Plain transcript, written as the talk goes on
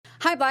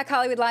Hi, Black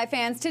Hollywood Live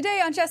fans.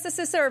 Today on Justice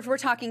is Served, we're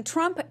talking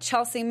Trump,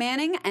 Chelsea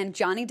Manning, and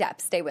Johnny Depp.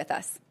 Stay with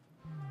us.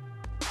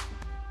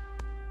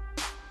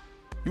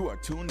 You are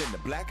tuned into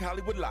Black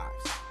Hollywood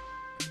Lives.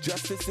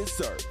 Justice is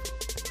served.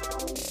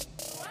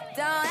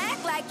 Don't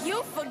act like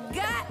you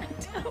forgot.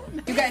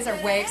 You guys are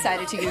way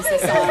excited to use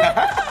this song.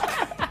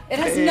 It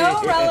has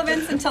no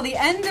relevance until the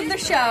end of the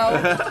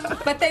show,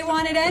 but they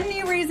wanted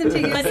any reason to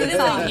use this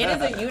song. It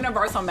is a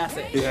universal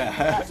message.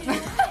 Yeah.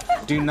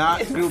 Do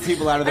not screw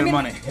people out of their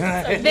money.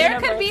 There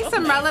could be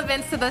some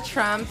relevance to the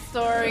Trump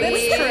story.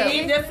 That's true.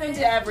 Read this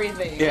into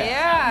everything.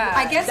 Yeah.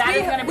 I guess That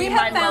is gonna we be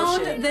have my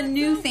found motion. the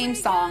new theme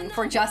song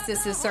for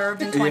Justice is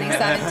Served in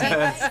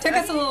 2017. Took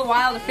us a little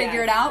while to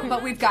figure it out,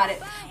 but we've got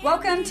it.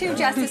 Welcome to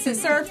Justice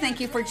is Served. Thank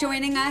you for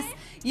joining us.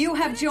 You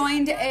have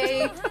joined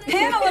a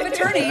panel of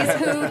attorneys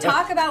who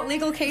talk about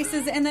legal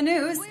cases in the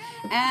news,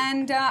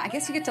 and I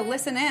guess you get to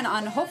listen in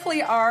on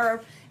hopefully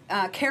our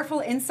careful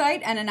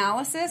insight and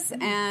analysis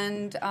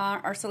and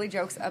our silly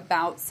jokes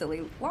about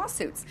silly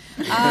lawsuits.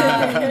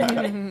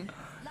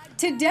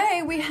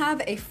 Today we have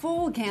a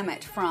full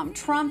gamut from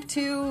Trump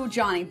to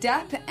Johnny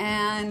Depp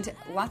and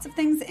lots of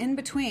things in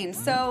between.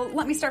 So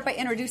let me start by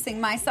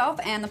introducing myself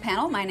and the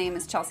panel. My name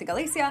is Chelsea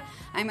Galicia.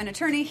 I'm an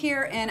attorney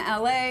here in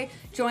LA,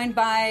 joined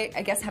by,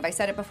 I guess, have I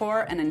said it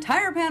before, an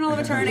entire panel of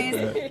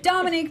attorneys,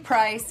 Dominique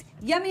Price,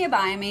 Yemi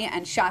Abayami,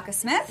 and Shaka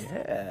Smith.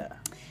 Yeah.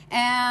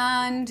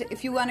 And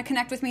if you want to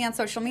connect with me on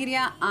social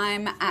media,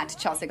 I'm at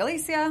Chelsea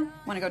Galicia.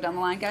 Want to go down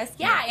the line, guys?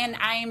 Yeah, and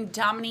I'm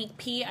Dominique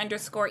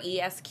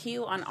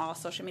P_ESQ on all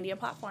social media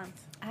platforms.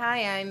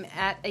 Hi, I'm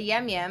at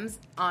Yem Yems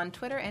on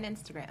Twitter and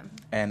Instagram.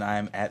 And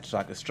I'm at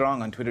Shaka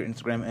Strong on Twitter,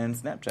 Instagram, and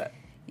Snapchat.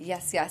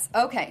 Yes, yes.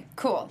 Okay,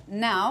 cool.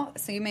 Now,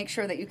 so you make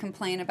sure that you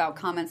complain about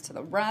comments to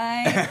the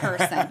right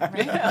person,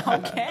 right?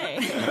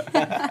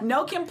 Okay.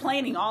 No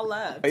complaining, all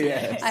love.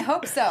 Yes. I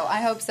hope so.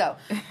 I hope so.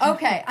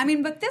 Okay. I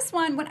mean, but this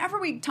one, whenever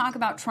we talk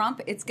about Trump,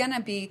 it's going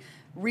to be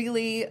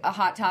really a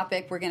hot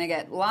topic. We're going to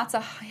get lots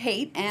of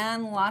hate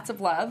and lots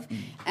of love.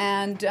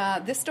 And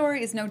this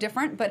story is no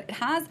different, but it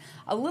has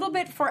a little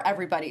bit for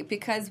everybody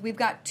because we've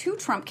got two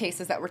Trump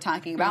cases that we're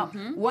talking about.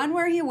 One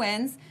where he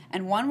wins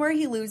and one where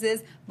he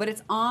loses, but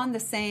it's on the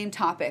same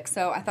topic.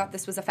 So I thought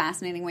this was a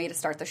fascinating way to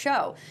start the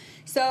show.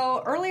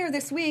 So earlier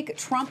this week,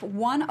 Trump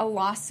won a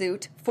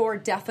lawsuit for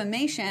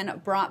defamation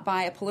brought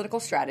by a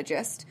political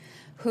strategist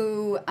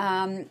who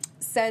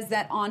says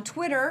that on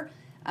Twitter,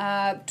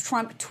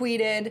 Trump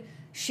tweeted,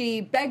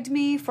 "She begged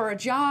me for a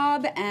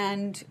job,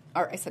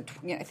 or I said,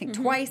 I think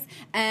twice,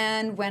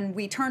 and when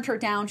we turned her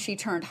down, she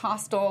turned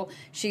hostile.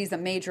 She's a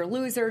major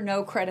loser,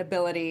 no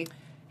credibility."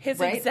 His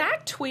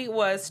exact tweet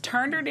was,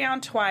 turned her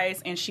down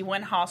twice, and she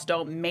went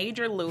hostile,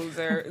 major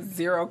loser,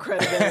 zero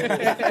credibility.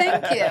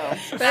 Thank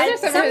you. Those are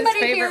some of his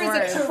Somebody here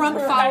favorite is words. a Trump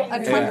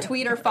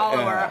tweeter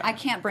follower. I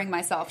can't bring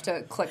myself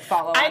to click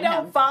follow I on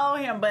don't him. follow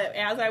him, but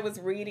as I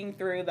was reading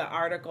through the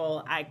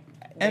article,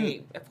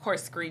 they, of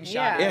course,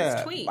 screenshot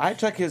his tweet. I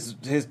check his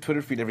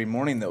Twitter feed every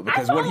morning though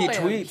because I when he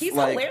follow him. tweets, He's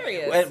like,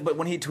 hilarious. But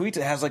when he tweets,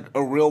 it has like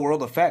a real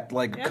world effect.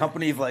 Like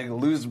companies like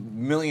lose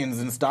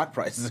millions in stock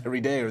prices every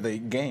day, or they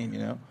gain. You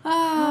know.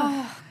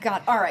 Oh,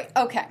 God. All right.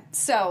 Okay.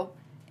 So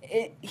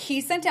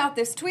he sent out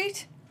this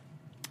tweet,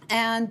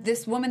 and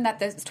this woman that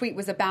this tweet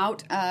was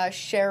about,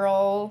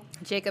 Cheryl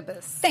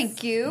Jacobus.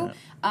 Thank you,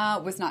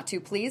 was not too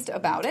pleased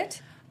about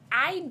it.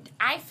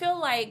 I feel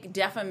like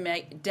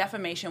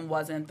defamation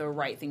wasn't the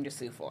right thing to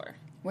sue for.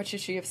 What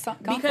should she have gone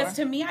Because for?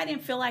 to me, I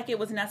didn't feel like it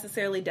was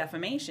necessarily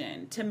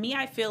defamation. To me,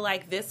 I feel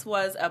like this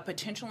was a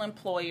potential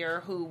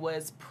employer who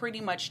was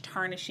pretty much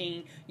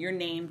tarnishing your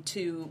name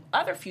to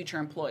other future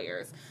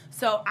employers.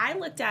 So I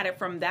looked at it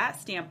from that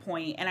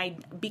standpoint,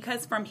 and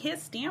because from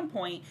his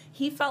standpoint,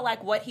 he felt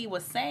like what he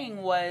was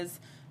saying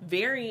was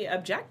very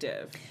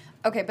objective.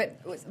 Okay, but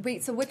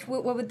wait. So what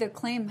would the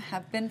claim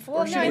have been for?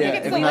 Well, no, I think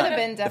it still would have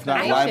been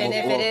defamation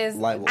if it is.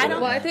 Libel, I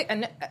don't. Well,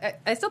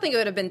 I still think it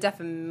would have been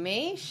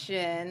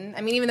defamation.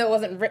 I mean, even though it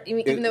wasn't,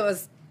 even though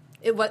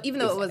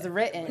it was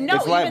written. No,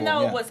 It's even liable,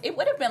 though yeah. it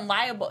would have been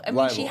liable. I mean,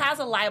 Liable. she has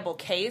a liable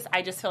case.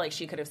 I just feel like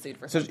she could have sued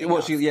for something So,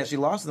 else. she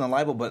lost in the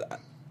libel,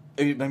 but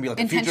maybe like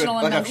Intentional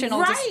a future, emotional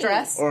Right.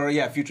 distress. or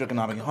future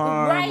economic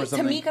harm, right or to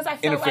something. me because I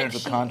felt interference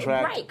like with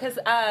contract. right because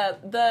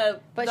the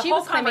she whole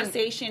was claiming-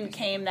 conversation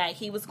came that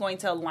he was going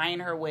to align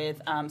her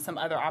with some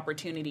other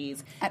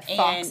opportunities At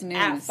Fox News.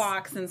 at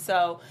Fox, and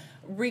so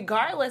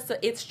regardless,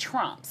 it's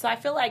Trump. So I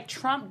feel like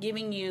Trump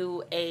giving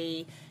you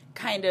a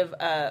kind of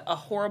a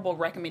horrible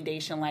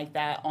recommendation like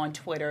that on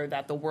Twitter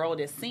that the world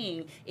is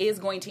seeing is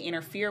going to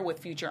interfere with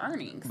future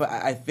earnings. But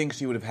I think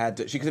she would have had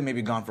to. She could have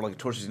maybe gone for like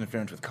tortious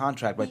interference with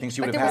contract. But I think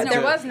she would But have had to.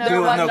 There was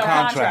no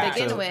contract to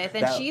begin so with,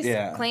 and that- she's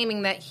yeah.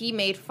 claiming that he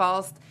made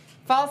false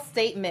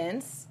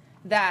statements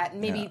that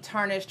maybe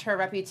tarnished her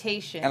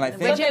reputation, And I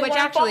think- which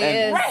actually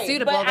is right,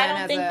 suitable. But I then don't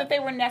as think a, that they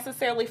were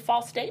necessarily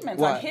false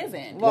statements Well, on his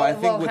end. well, I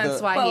think with hence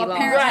the- why Well, he lost.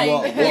 apparently,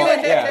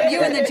 Well, you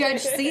and the judge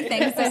see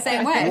things the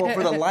same way. Well,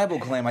 for the libel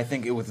claim, I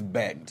think it was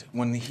begged.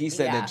 When he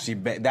said Yeah. that she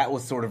begged, that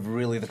was sort of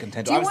really the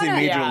contention. Do you Obviously,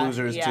 wanna- major Yeah,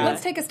 losers yeah. too.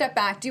 Let's take a step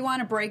back. Do you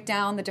want to break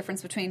down the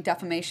difference between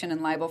defamation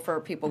and libel for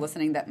people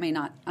listening that may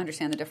not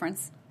understand the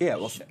difference? Yeah,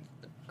 well,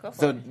 Go for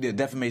so it. yeah,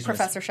 defamation.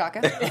 Professor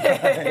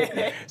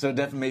Shaka? So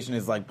defamation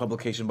is like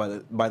publication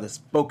by the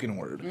spoken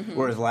word,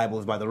 whereas libel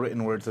is by the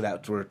written word. So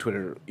that's where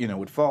Twitter,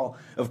 would fall.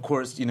 Of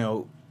course,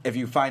 if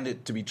you find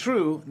it to be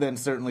true, then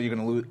certainly you're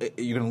going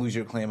to lose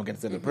your claim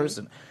against the other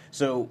person.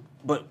 So,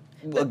 but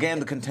again,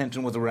 the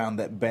contention was around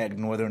that begged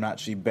and whether or not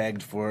she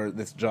begged for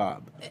this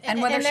job.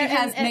 And whether And she there-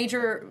 has and-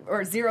 major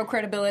or zero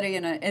credibility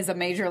and is a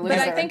major loser.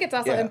 But I think it's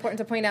also Yeah. important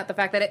to point out the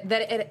fact that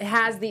it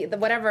has the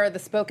whatever the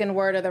spoken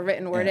word or the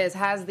written word Yeah. is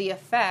has the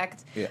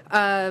effect Yeah.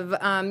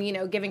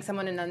 of giving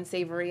someone an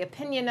unsavory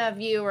opinion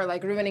of you or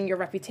like ruining your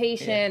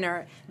reputation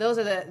or those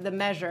are the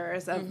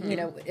measures of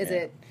is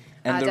it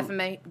And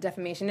the-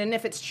 defamation, and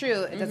if it's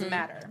true it doesn't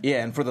matter.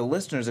 Yeah, and for the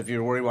listeners, if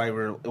you're wondering why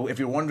we're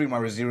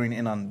zeroing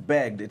in on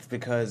begged, it's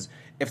because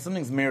if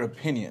something's mere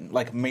opinion,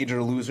 like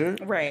major loser,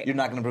 Right. you're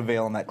not going to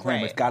prevail on that claim.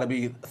 Right. It's got to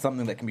be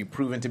something that can be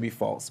proven to be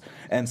false.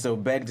 And so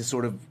begged is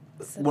sort of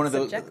one of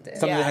those subjective.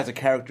 something Yeah. that has a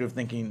character of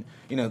thinking,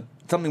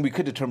 something we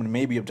could determine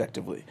maybe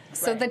objectively.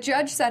 So the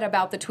judge said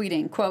about the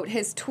tweeting, quote,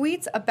 his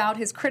tweets about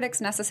his critics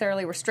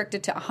necessarily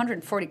restricted to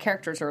 140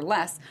 characters or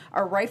less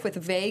are rife with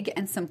vague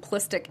and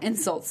simplistic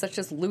insults such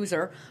as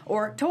loser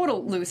or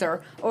total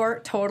loser or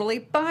totally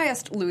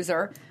biased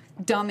loser,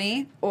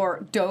 dummy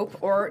or dope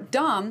or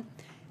dumb,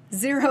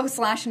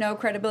 0/no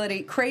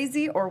credibility,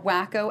 crazy or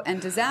wacko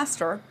and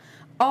disaster,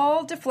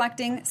 all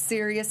deflecting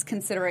serious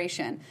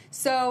consideration.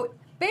 So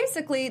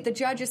basically, the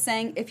judge is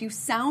saying if you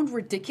sound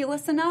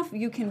ridiculous enough,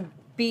 you can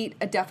beat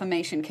a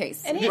defamation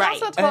case. And he Right.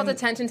 also called And-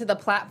 attention to the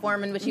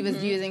platform in which he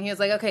was using. He was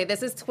like, okay,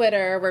 this is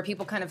Twitter where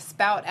people kind of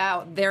spout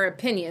out their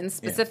opinions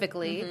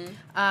specifically.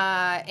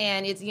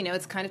 And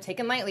it's kind of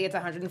taken lightly. It's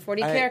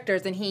 140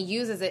 characters, and he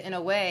uses it in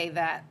a way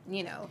that,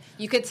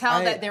 you could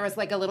tell that there was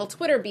like a little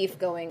Twitter beef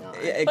going on.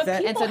 Yeah, But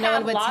exactly. And so people no one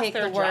have would lost take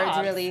their the words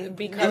jobs really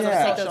because Yeah.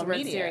 of take social those words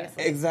media.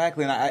 seriously.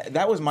 Exactly, and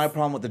that was my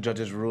problem with the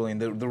judge's ruling.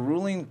 The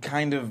ruling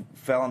kind of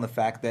fell on the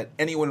fact that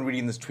anyone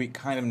reading this tweet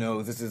kind of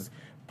knows this is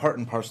part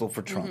and parcel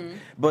for Trump.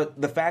 But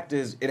the fact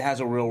is, it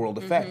has a real world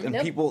effect, and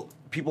Yep. people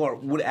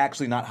would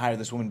actually not hire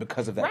this woman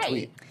because of that Right.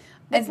 tweet.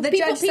 As the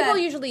people judge said, people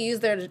usually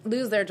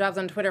lose their jobs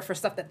on Twitter for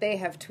stuff that they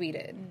have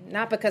tweeted,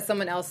 not because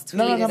someone else tweeted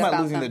No, I'm not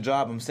about losing them. the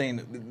job. I'm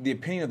saying the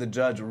opinion of the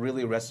judge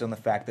really rested on the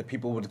fact that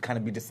people would kind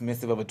of be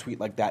dismissive of a tweet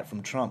like that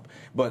from Trump.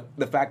 But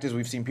the fact is,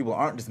 we've seen people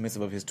aren't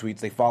dismissive of his tweets.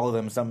 They follow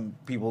them, some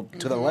people,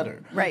 to the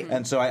letter. Right.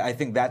 And so I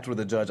think that's where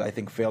the judge, I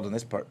think, failed in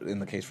this part, in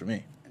the case for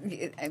me.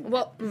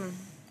 Well,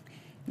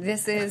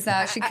 this is,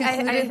 she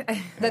concluded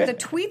that the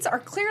tweets are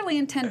clearly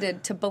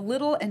intended to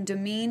belittle and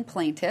demean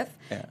plaintiff.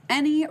 Yeah.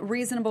 Any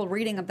reasonable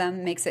reading of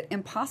them makes it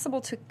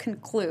impossible to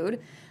conclude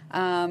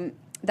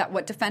that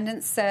what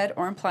defendants said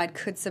or implied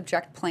could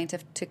subject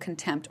plaintiff to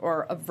contempt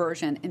or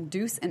aversion,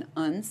 induce an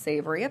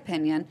unsavory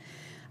opinion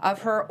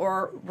of her,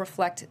 or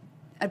reflect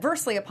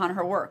adversely upon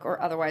her work,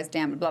 or otherwise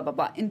damn, blah, blah,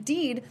 blah.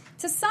 Indeed,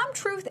 to some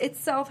truth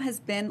itself has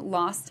been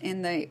lost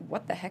in the,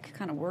 what the heck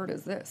kind of word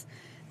is this?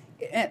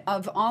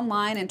 Of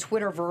online and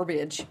Twitter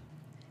verbiage.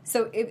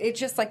 So it's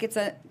just like it's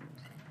to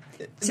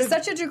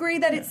such a degree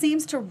that it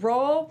seems to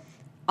roll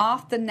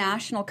off the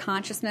national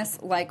consciousness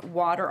like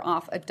water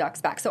off a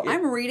duck's back. So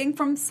I'm reading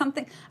from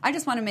something. I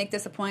just want to make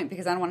this a point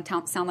because I don't want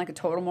to sound like a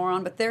total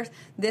moron, but there's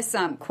this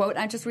quote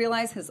I just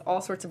realized has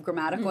all sorts of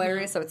grammatical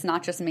areas, so it's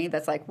not just me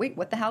that's like, wait,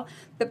 what the hell?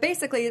 But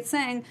basically it's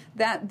saying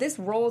that this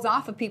rolls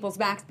off of people's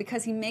backs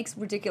because he makes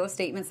ridiculous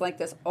statements like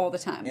this all the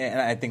time. Yeah,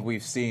 and I think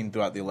we've seen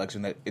throughout the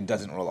election that it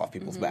doesn't roll off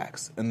people's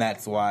backs. And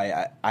that's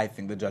why I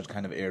think the judge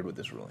kind of erred with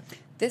this ruling.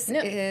 This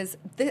No. is,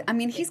 I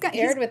mean, he's got...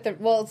 aired he's- with the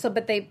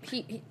but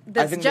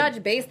the I think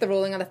judge based the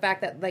ruling on the fact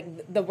that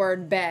like the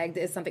word begged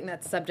is something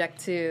that's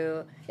subject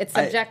to it's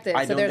subjective,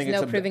 I so don't there's think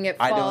no it's proving it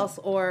I don't- false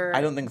or I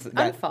don't think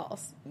that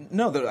unfalse.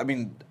 No,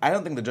 I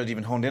don't think the judge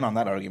even honed in on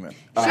that argument.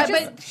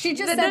 She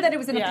just said that it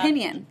was an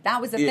opinion. That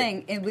was the Yeah.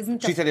 thing. It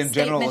wasn't. She said in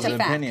general statement it was of an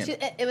fact.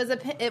 opinion. It was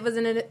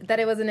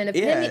an opinion.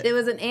 Yeah. It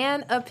was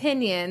an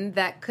opinion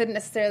that couldn't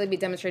necessarily be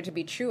demonstrated to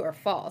be true or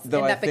false, Though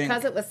and I that think-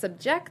 because it was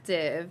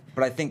subjective.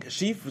 But I think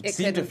she seemed to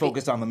couldn't be.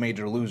 focus on the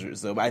major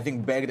losers, though. But I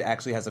think begged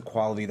actually has a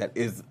quality that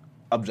is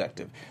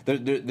objective.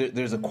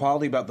 There's a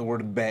quality about the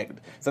word begged.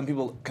 Some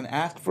people can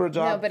ask for a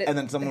job, but it- and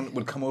then someone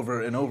would come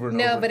over and over and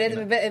No, over. but you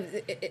know.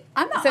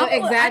 I'm not. So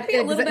I'd be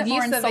a little bit more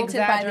use of insulted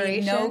by the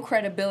exaggeration. no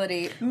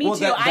credibility. Me Well,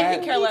 too. that- I that-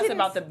 could care He less didn't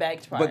about the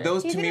begged part. But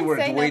those He to me didn't were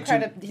say no way too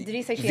Did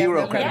he say she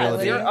zero has no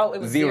credibility. Yeah, zero. Oh, it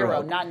was Zero.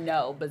 zero. Not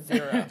no, but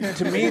zero.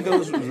 To me,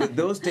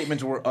 those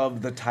statements were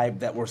of the type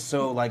that were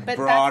so like But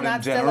broad that's and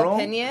not still general.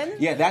 opinion?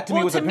 Yeah, that to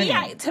me was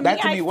opinion. To that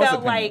me, to I me was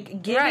felt opinion.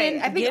 like given, Right.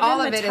 I think given all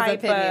the of it is type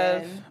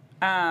opinion.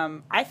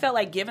 I felt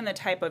like given the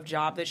type of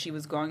job that she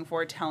was going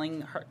for,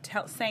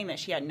 saying that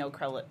she had no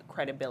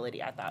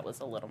credibility, I thought was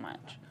a little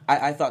much.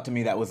 I thought to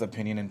me that was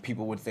opinion, and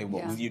people would say,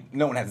 well,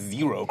 no one has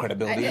zero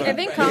credibility. I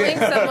think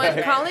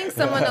calling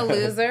someone a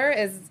loser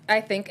is,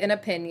 I think, an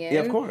opinion. Yeah,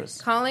 of course.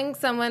 Calling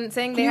someone,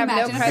 saying they you have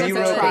no imagine if it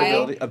was credibility. Zero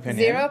credibility,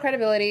 opinion. Zero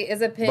credibility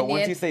is opinion. But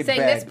once you say saying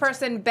begged, this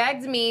person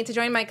begged me to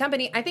join my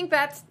company, I think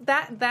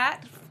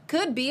that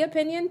could be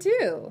opinion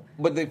too.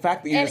 But the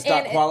fact that you just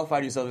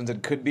qualified yourself and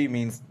said could be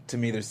means to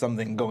me there's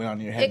something going on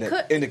in your head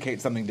that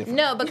indicates something different.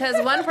 No,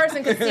 because one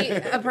person could see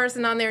a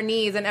person on their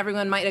knees and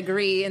everyone might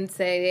agree and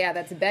say, yeah,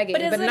 that's begging.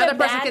 But another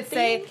person could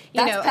say,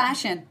 that's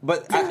passion.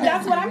 But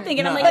that's what I'm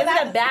thinking. I'm like, is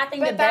it a bad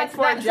thing to beg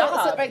for a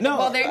job? No.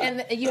 Well,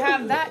 and you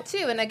have that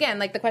too. And again,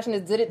 like the question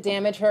is, did it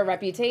damage her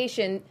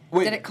reputation?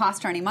 Did it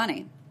cost her any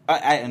money?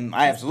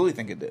 I absolutely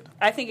think it did.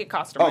 I think it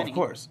cost her money. Of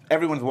course.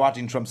 Everyone's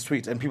watching Trump's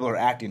tweets, and people are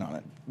acting on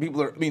it.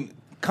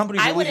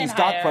 Companies are losing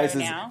stock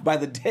prices by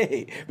the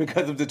day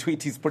because of the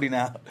tweets he's putting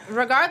out.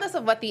 Regardless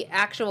of what the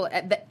actual...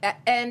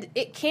 and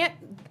it can't...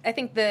 I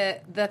think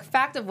the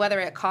fact of whether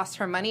it costs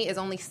her money is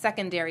only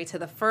secondary to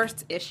the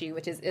first issue,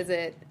 which is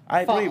it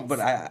I false? agree, but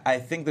I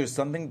think there's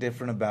something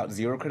different about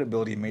zero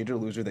credibility, major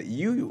loser, that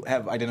you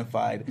have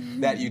identified,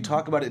 that you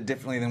talk about it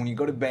differently than when you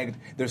go to beg,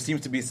 there seems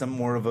to be some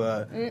more of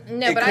a...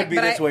 it could be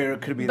this way or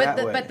it could be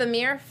that way. But the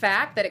mere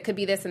fact that it could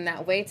be this and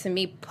that way, to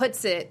me,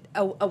 puts it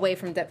away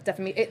from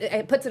defamation.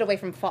 It puts it away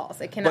from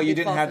false. It cannot But you be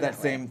didn't false have in that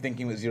same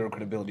thinking with zero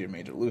credibility or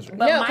major loser.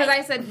 No, because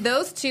I said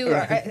those two,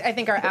 I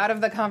think, are out of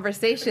the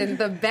conversation.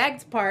 The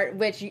begged part,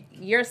 which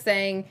you're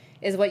saying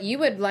is what you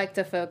would like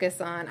to focus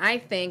on, I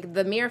think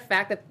the mere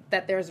fact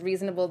that there's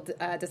reasonable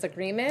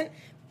disagreement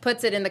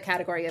puts it in the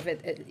category of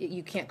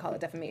you can't call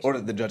it defamation.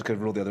 Or the judge could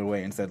have ruled the other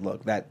way and said,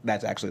 look,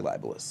 that's actually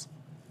libelous.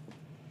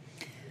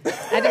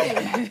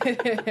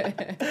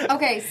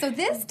 Okay, so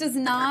this does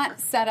not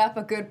set up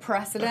a good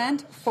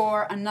precedent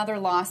for another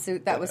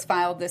lawsuit that was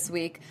filed this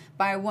week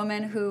by a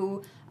woman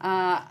who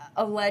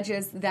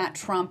alleges that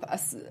Trump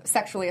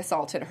sexually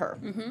assaulted her.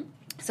 Mm-hmm.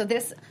 So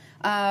this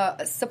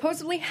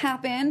supposedly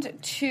happened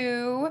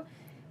to...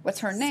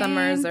 What's her name?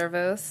 Summer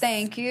Zervos.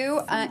 Thank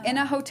you. In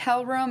a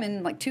hotel room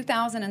in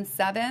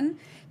 2007.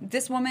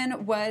 This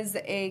woman was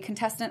a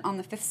contestant on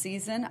the 5th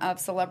season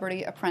of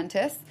Celebrity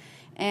Apprentice,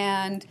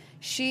 and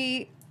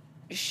she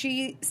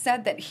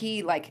said that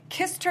he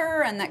kissed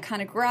her and that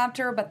kind of grabbed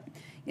her, but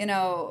she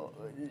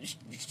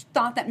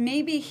thought that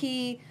maybe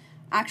he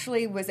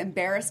actually was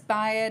embarrassed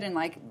by it and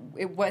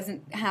it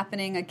wasn't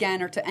happening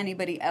again or to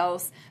anybody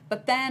else.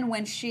 But then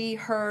when she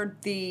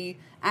heard the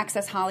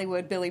Access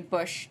Hollywood Billy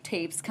Bush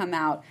tapes come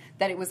out,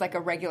 that it was a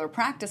regular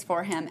practice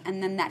for him,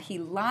 and then that he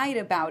lied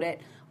about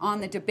it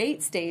on the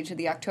debate stage of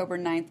the October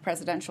 9th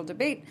presidential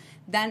debate,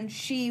 then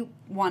she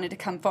wanted to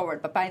come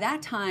forward. But by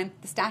that time,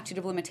 the statute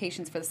of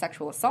limitations for the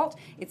sexual assault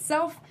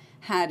itself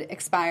had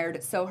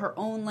expired, so her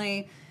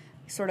only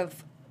sort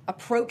of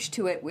approach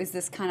to it was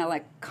this kind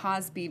of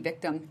Cosby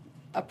victim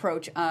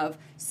approach of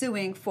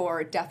suing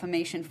for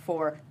defamation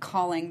for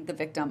calling the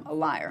victim a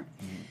liar.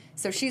 Mm-hmm.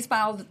 So she's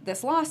filed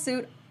this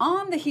lawsuit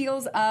on the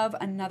heels of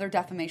another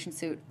defamation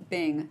suit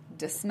being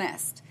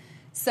dismissed.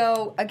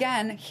 So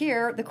again,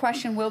 here the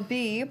question will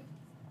be,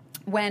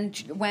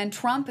 when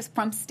Trump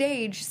from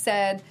stage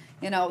said,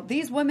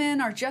 these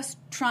women are just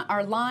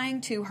are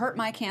lying to hurt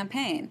my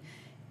campaign,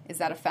 is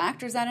that a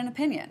fact or is that an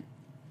opinion?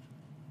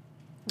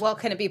 Well,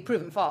 can it be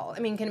proven false?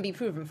 Can it be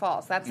proven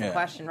false? That's the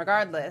question.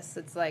 Regardless,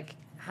 it's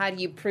how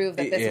do you prove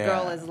that this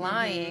girl is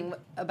lying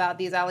about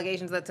these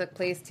allegations that took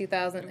place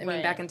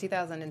back in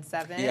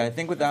 2007? Yeah, I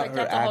think without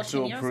her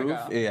actual proof,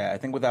 I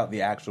think without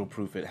the actual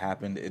proof it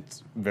happened,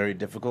 it's very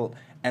difficult.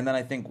 And then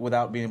I think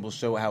without being able to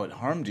show how it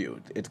harmed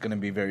you, it's going to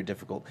be very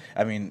difficult.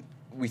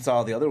 We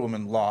saw the other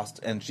woman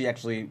lost, and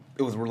it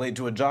was related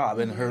to a job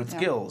and her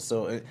skills.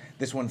 So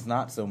this one's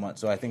not so much.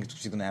 So I think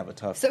she's going to have a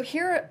tough... So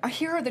here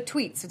are the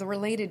tweets, the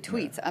related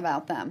tweets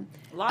about them.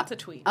 Lots of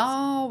tweets.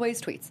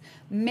 Always tweets.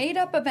 Made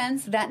up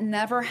events that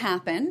never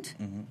happened.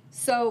 Mm-hmm.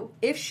 So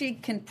if she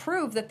can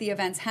prove that the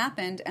events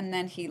happened and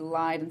then he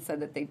lied and said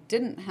that they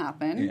didn't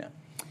happen,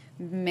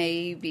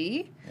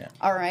 maybe. Yeah.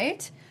 All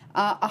right.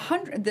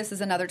 100. This is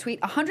another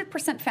tweet.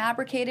 100%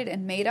 fabricated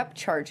and made up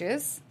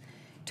charges.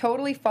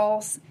 Totally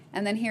false.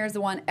 And then here's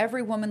the one,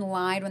 every woman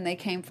lied when they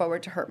came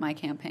forward to hurt my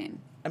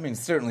campaign.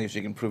 Certainly if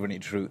she can prove any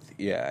truth,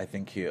 I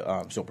think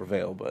she'll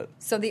prevail. But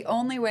so the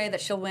only way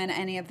that she'll win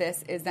any of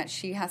this is that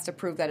she has to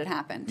prove that it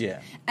happened.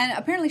 Yeah. And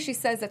apparently she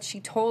says that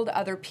she told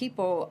other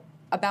people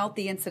about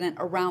the incident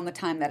around the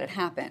time that it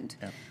happened.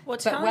 Yeah. Well,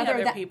 telling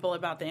other people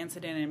about the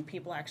incident and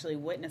people actually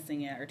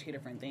witnessing it are two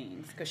different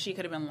things, because she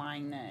could have been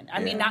lying then.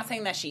 Not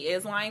saying that she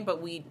is lying,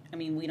 but we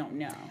don't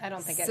know. I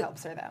don't think it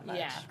helps her that much.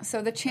 Yeah.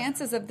 So the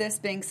chances of this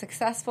being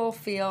successful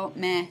feel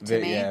meh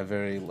to me. Yeah,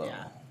 very low.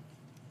 Yeah.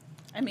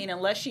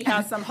 Unless she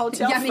has some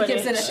hotel Yummy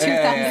footage. gives it a 2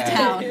 thumbs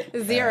down.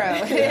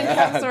 Zero.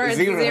 Zero.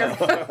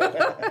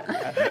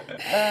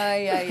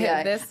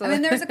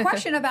 There's a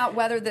question about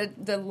whether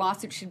the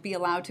lawsuit should be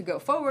allowed to go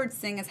forward,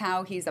 seeing as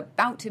how he's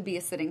about to be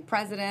a sitting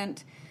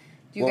president.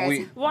 Do you Well,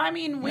 guys? Well, I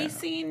mean, we've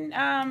seen.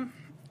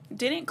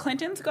 Didn't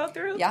Clinton's go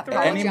through? Yep, through,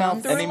 Paul Any mal-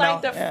 Jones. through any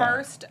like mal- the yeah.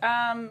 first,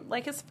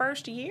 like his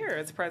first year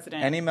as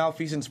president. Any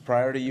malfeasance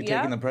prior to you Yeah.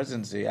 taking the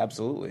presidency,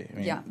 absolutely. I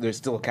mean, Yeah. there's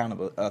still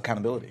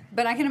accountability.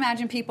 But I can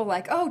imagine people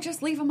like, oh,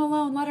 just leave him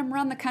alone, let him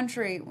run the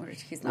country.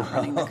 He's not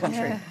running the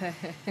country.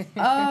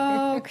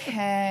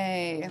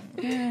 Okay.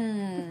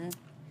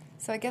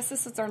 So I guess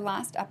this is our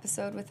last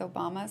episode with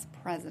Obama as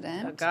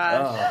president. Oh,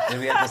 God. Oh, did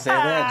we have to say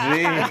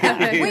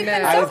that? Gee. We've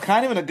been I so- was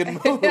kind of in a good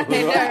mood.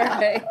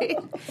 Right.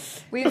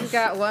 We've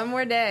got one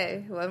more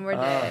day. One more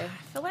day.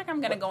 I feel like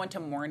I'm going to go into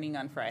mourning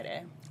on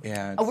Friday.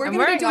 Yeah. Oh, we're I'm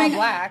going to be wearing all doing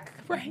black.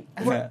 Right.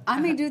 Yeah. I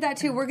may do that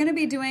too. We're going to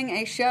be doing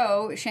a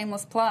show,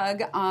 shameless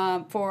plug,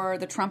 for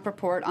the Trump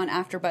Report on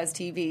AfterBuzz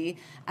TV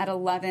at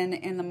 11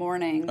 in the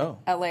morning, Oh.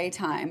 LA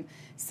time.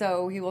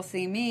 So you will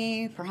see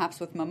me, perhaps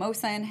with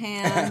mimosa in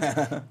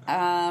hand,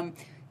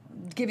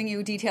 giving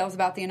you details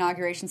about the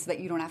inauguration so that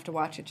you don't have to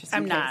watch it. Just in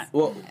I'm case. not.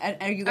 Well,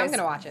 Are you I'm guys? going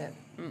to watch it.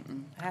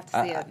 I have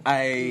to see it.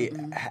 I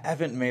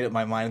haven't made up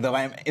my mind, though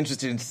I'm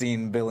interested in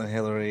seeing Bill and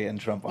Hillary and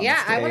Trump on Yeah, the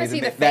stage. I wanna and see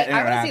the that fa-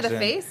 I wanna see the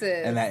interaction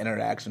faces. And that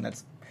interaction.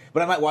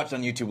 But I might watch it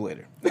on YouTube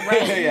later.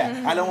 Right.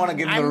 Yeah. I don't want to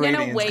give them I'm the gonna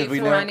ratings wait because we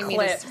for know Reminding me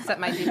to clip. set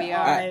my On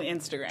DVR.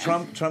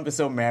 Instagram. Trump is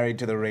so married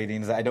to the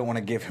ratings that I don't want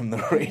to give him the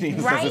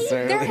ratings Right?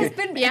 necessarily. There has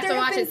been. You have to there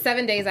watch been- it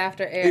 7 days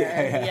after air.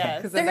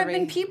 Yes. 'Cause There of have the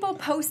been rating. people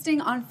posting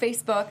on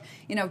Facebook,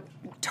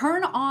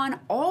 turn on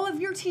all of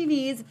your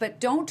TVs, but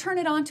don't turn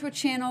it on to a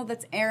channel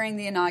that's airing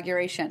the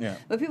inauguration. Yeah.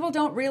 But people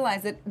don't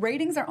realize that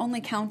ratings are only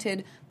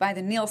counted by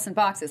the Nielsen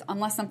boxes,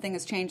 unless something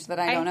has changed that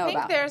I don't know think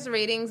about. there's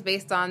ratings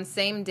based on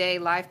same day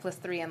Live Plus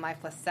 3 and Live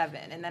Plus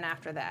 7, and then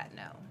after that,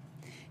 no.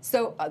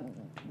 So,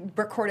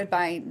 recorded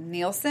by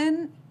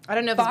Nielsen. I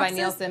don't know if it's by boxes?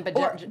 Nielsen, but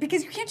Or-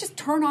 because you can't just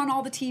turn on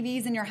all the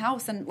TVs in your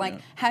house and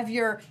have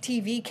your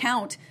TV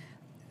count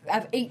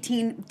of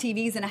 18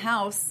 TVs in a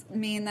house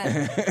mean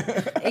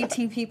that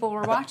 18 people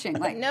were watching.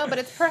 Like no, but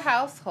it's per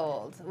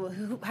household.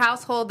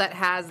 Household that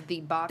has the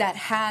box. that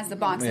has the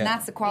box, Yeah. and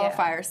that's the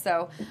qualifier.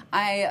 So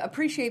I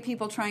appreciate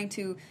people trying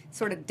to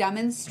sort of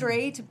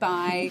demonstrate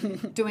by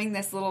doing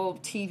this little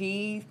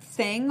TV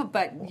thing,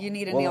 but you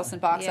need a Well, Nielsen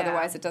box, yeah.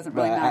 otherwise it doesn't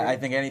But really matter. I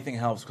think anything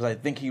helps because I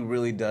think he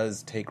really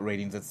does take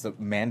ratings. It's a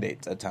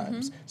mandate at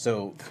times.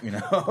 So, you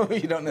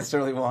don't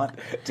necessarily want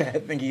to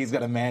think he's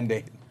got a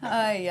mandate.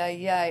 Ay,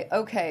 ay, ay.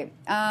 Okay.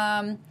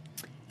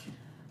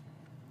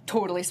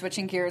 Totally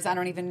switching gears. I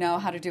don't even know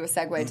how to do a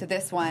segue to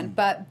this one.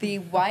 But the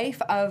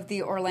wife of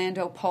the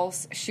Orlando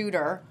Pulse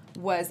shooter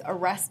was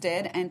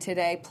arrested and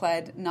today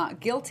pled not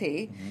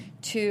guilty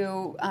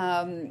to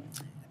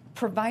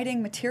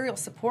providing material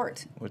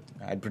support.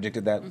 I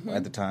predicted that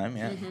at the time,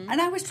 yeah. And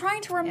I was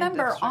trying to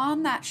remember that's true.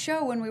 on that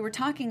show when we were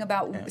talking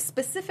about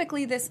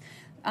specifically this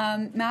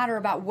matter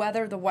about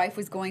whether the wife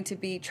was going to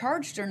be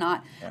charged or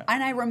not. Yeah.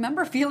 And I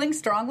remember feeling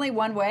strongly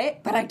one way,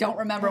 but I don't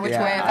remember which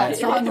Yeah, way I felt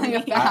strongly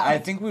about. I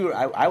think we were.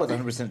 I was 100%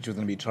 she was going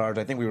to be charged.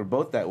 I think we were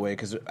both that way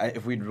because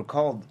if we'd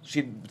recalled,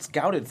 she'd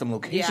scouted some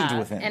locations Yeah.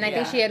 with him, and I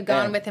think she had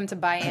gone And- with him to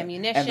buy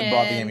ammunition. and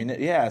bought the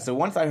ammunition. Yeah. So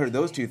once I heard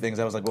those two things,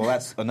 I was like, well,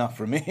 that's enough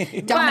for me.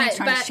 Dominic's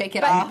trying to shake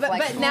it off. But, like,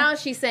 but now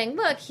she's saying,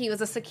 look, he was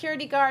a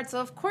security guard,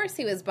 so of course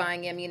he was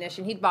buying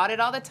ammunition. He bought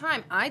it all the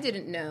time. I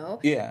didn't know.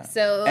 Yeah.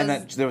 So and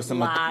that there was some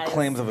lies.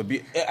 claims of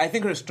abuse. I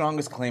think her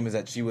strongest claim is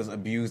that she was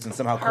abused and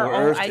somehow Her own-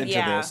 coerced into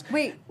yeah. this.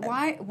 Wait,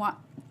 why?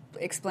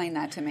 Explain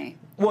that to me.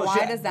 Well, why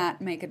she- does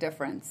that make a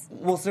difference?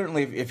 Well,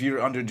 certainly, if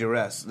you're under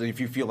duress, if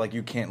you feel like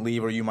you can't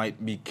leave or you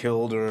might be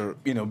killed or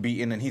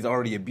beaten, and he's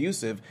already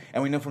abusive,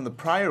 and we know from the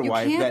prior You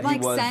wife can't that he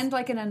was. send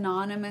an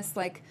anonymous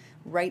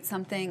write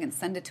something and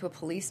send it to a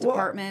police Well,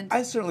 department.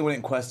 I certainly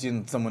wouldn't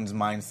question someone's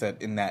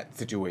mindset in that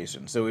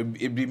situation. So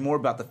it'd be more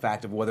about the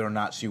fact of whether or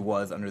not she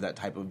was under that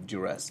type of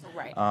duress.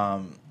 Right.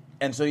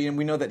 And so we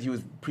know that he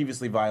was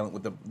previously violent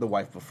with the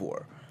wife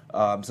before.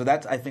 So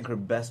that's, I think, her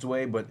best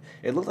way. But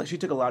it looked like she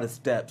took a lot of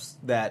steps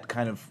that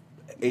kind of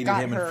aided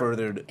Got him and her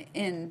furthered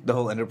in- the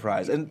whole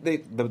enterprise. And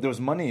there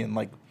was money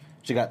and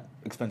she got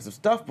expensive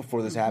stuff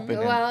before this happened.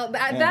 and- Well,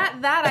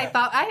 that I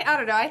thought, I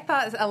don't know, I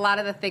thought a lot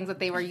of the things that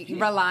they were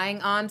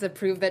relying on to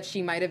prove that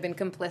she might have been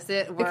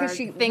complicit were Because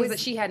she things was- that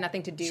she had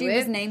nothing to do She with.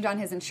 was named on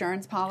his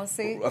insurance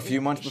policy. a few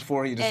months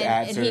before he just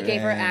adds and her he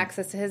gave her and-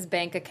 access to his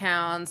bank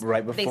accounts.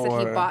 Right They said he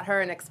before- bought her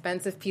an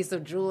expensive piece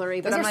of jewelry.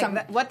 But Those I'm are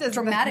like, some what does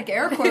dramatic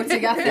air quotes you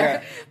got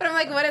there. But I'm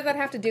like, what does that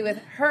have to do with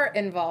her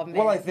involvement?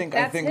 Well, I think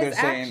That's they're his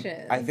saying.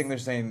 actions. I think they're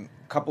saying,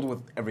 coupled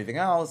with everything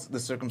else, the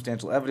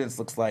circumstantial evidence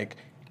looks like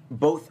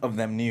both of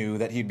them knew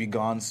that he'd be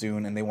gone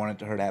soon, and they wanted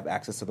her to have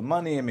access to the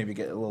money and maybe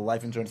get a little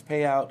life insurance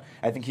payout.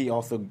 I think he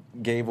also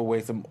gave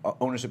away some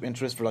ownership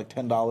interest for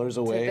 $10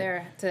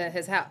 away. to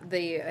his house.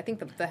 I think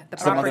the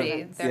Some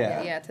property.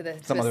 other- to the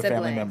some the other family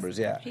siblings. members.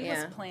 Yeah. He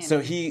Yeah. was planning. So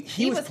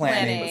he was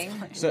planning,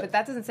 but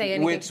that doesn't say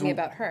anything to me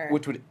about her.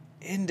 Which would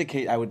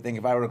indicate, I would think,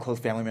 if I were a close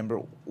family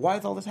member, why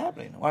is all this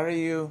happening? Why are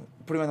you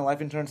putting on the life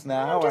insurance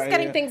now? I'm Why just are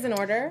getting you- things in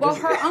order. Well,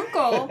 her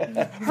uncle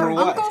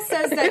what?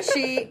 says that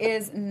she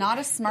is not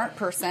a smart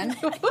person,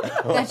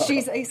 that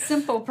she's a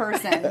simple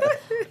person.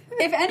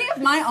 If any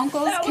of my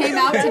uncles came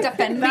out to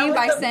defend me was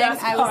by the saying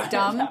best I was part.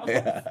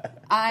 dumb,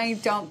 I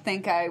don't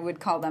think I would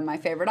call them my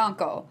favorite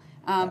uncle.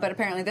 But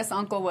apparently this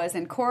uncle was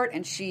in court,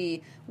 and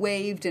she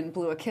waved and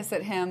blew a kiss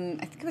at him.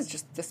 I think it was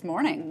just this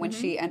morning when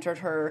she entered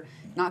her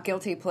not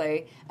guilty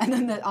plea, and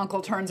then the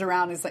uncle turns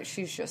around and is like,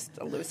 she's just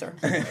a loser.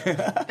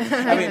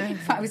 I mean,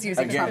 If I was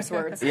using Trump's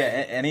words. Yeah,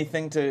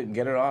 anything to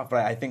get her off,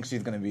 but I think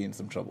she's going to be in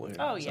some trouble here.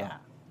 Oh, so. yeah.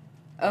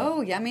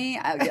 Oh, Yummy.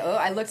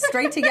 I looked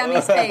straight to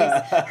Yummy's face.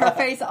 Her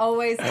face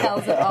always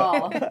tells it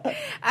all.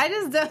 I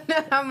just don't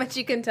know how much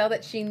you can tell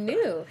that she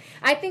knew.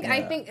 I think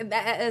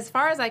that as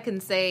far as I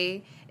can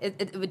say,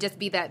 it would just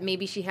be that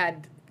maybe she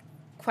had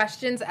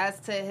questions as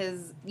to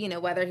his,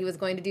 whether he was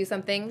going to do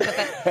something.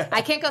 But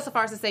I can't go so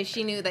far as to say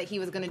she knew that he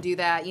was going to do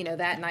that,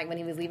 that night when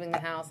he was leaving the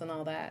house and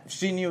all that.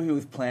 She knew he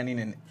was planning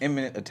an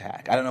imminent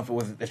attack. I don't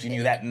know if she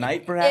knew that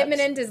night, perhaps.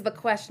 Imminent is the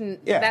question.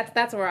 Yeah.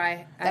 That's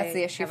where That's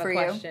the issue have a for you?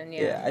 question,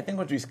 Yeah, I think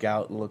once we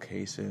scout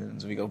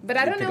locations, we go. But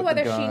I don't pick know up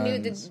the whether she knew.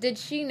 guns. Did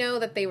she know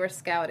that they were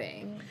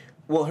scouting?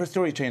 Well, her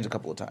story changed a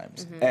couple of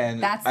times,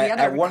 and That's the at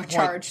other one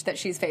charge that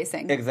she's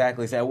facing.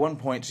 Exactly. So at one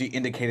point, she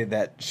indicated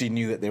that she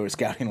knew that they were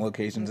scouting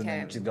locations, and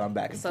then Okay. she's gone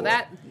back and So forth.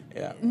 that-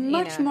 yeah.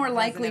 Much more has an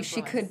likely she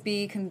influence. could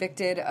be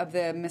convicted of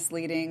the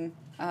misleading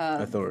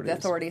Authorities. the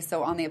authorities,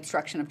 so on the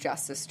obstruction of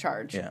justice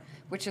charge, Yeah.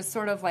 which is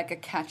sort of like a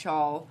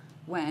catch-all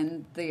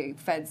when the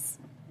feds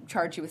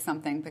charge you with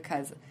something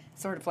because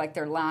sort of like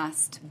their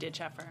last...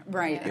 Ditch effort.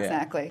 Right, Yeah.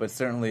 exactly. But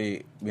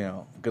certainly,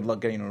 good luck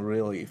getting a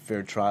really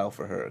fair trial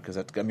for her, because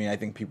I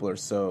think people are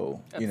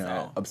so,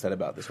 upset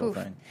about this whole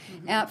thing.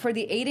 For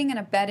the aiding and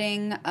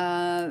abetting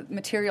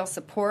material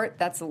support,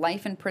 that's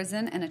life in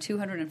prison and a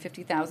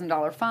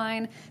 $250,000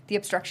 fine. The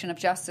obstruction of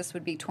justice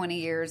would be 20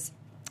 years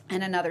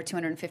and another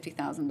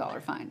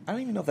 $250,000 fine. I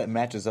don't even know if that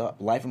matches up.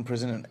 Life in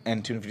prison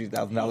and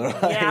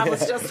 $250,000. Yeah, I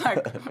was just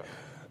like...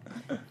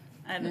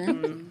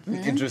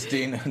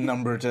 Interesting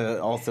number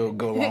to also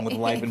go along with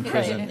life in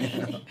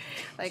prison.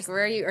 Like,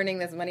 where are you earning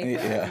this money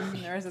from? Yeah.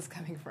 Where is this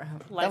coming from?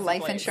 The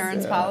life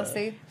insurance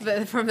policy.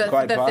 From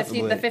Quite the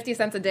possibly. 50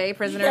 cents a day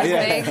prisoners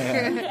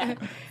make.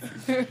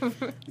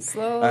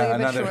 Slowly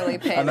but surely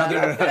paid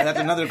off. That's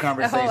another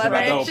conversation other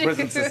about the whole issue.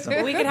 prison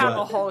system. We could have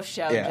But- a whole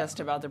show yeah. just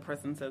about the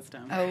prison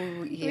system.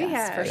 Oh,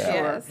 yes, have, for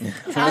sure.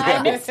 yes.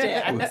 I missed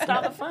it. I missed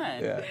all the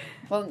fun. Yeah.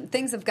 Well,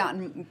 things have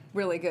gotten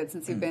really good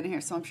since you've been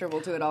here, so I'm sure we'll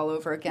do it all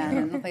over again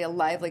and it'll be a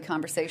lively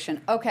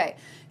conversation. Okay,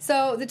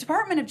 so the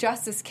Department of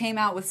Justice came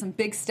out with some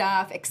big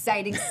stuff,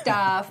 exciting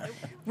stuff,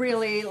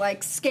 really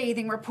like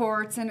scathing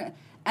reports, and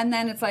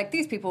then it's like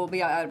these people will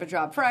be out of a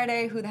job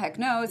Friday. Who the heck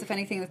knows if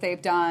anything that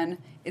they've done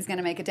is going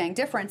to make a dang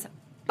difference?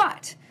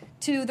 But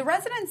to the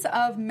residents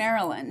of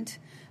Maryland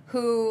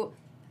who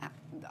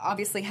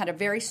obviously had a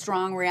very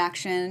strong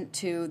reaction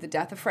to the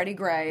death of Freddie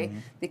Gray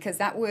because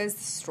that was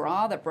the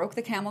straw that broke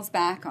the camel's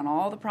back on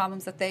all the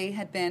problems that they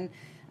had been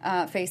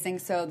facing.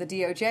 So the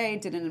DOJ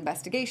did an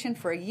investigation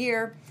for a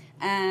year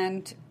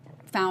and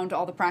found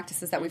all the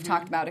practices that we've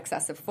talked about,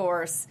 excessive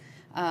force,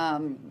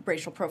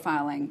 racial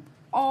profiling.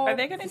 All Are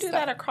they going to the do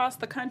stuff. that across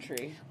the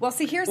country? Well,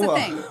 see, here's the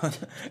thing.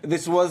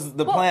 This was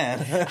the plan.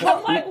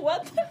 I'm like,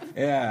 what?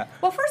 Yeah.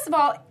 Well, first of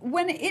all,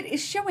 when it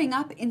is showing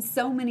up in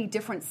so many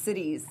different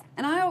cities,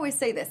 and I always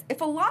say this,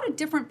 if a lot of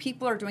different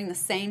people are doing the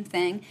same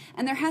thing,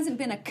 and there hasn't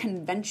been a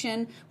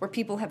convention where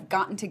people have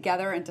gotten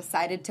together and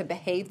decided to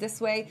behave this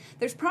way,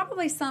 there's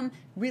probably some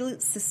really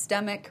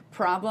systemic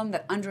problem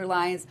that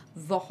underlies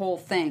the whole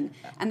thing.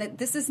 And that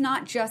this is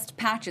not just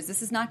Patches,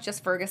 this is not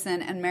just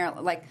Ferguson and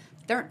Maryland. Like,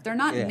 they're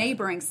not Yeah.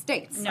 neighboring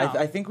states. No.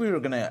 I think we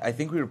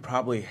were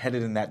probably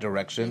headed in that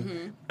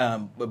direction.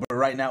 But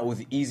right now, it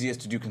was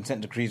easiest to do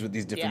consent decrees with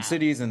these different Yeah.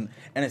 cities, and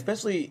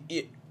especially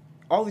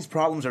all these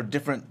problems are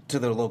different to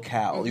their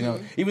locale.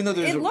 Even though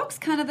there's It looks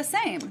kind of the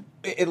same.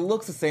 it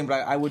looks the same,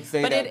 but I would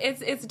say But that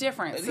it's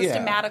different. Yeah.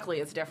 Systematically,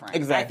 it's different.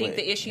 Exactly. I think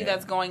the issue Yeah.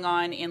 that's going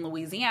on in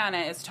Louisiana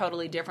is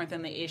totally different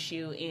than the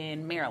issue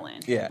in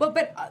Maryland. yeah. Well,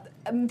 but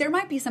there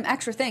might be some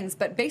extra things,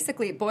 but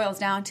basically it boils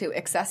down to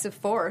excessive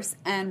force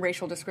and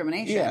racial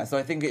discrimination. Yeah, so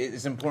I think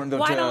it's important though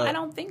Well, to I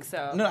don't think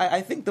so. No,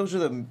 I think those are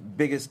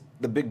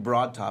the big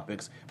broad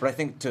topics. But I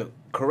think to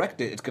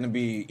correct it, it's going to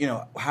be,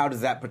 how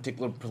does that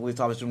particular police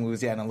officer in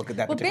Louisiana look at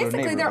that Well, particular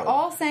basically neighborhood? they're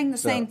all saying the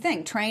So- same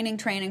thing: training.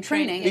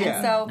 Yeah,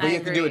 And so, but you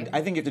have to do agree. it.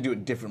 I think you have to do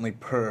it differently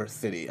per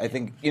city. I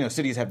think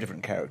cities have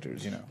different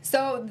characters.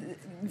 So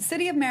the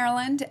City of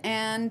Maryland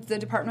and the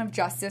Department of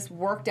Justice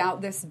worked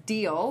out this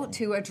deal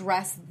to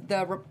address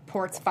the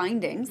report's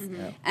findings,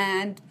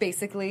 and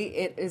basically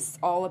it is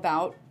all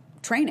about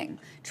training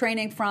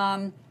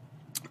from.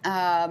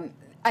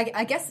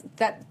 I guess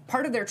that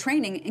part of their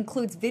training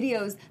includes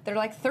videos that are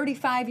like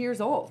 35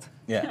 years old.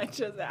 Yeah.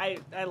 I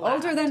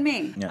laughed. Older than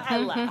me. Yeah. I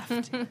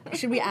laughed.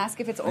 Should we ask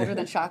if it's older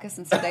than Shaka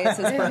since today is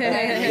his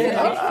birthday and we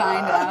can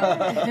find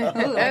out?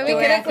 Ooh, like We the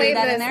way could I have threw played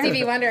that the in there.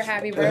 Stevie Wonder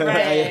Happy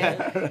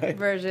Birthday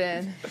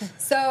version.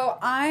 So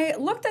I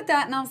looked at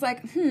that and I was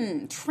like,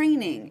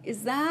 training,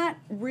 is that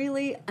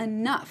really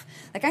enough?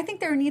 Like, I think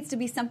there needs to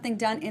be something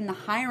done in the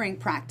hiring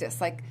practice,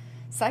 like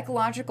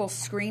psychological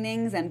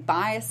screenings and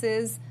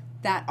biases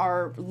that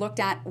are looked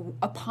at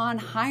upon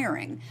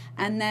hiring,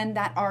 and then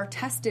that are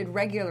tested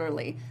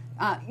regularly.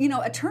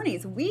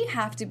 Attorneys, we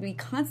have to be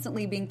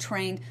constantly being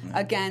trained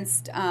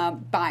against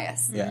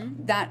bias. Yeah.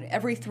 That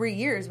every 3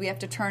 years we have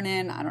to turn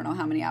in, I don't know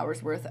how many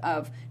hours worth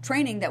of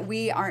training that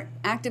we are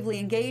actively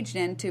engaged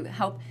in to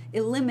help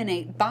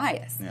eliminate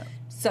bias. Yeah.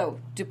 So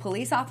do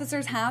police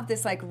officers have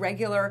this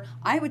regular,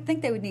 I would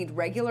think they would need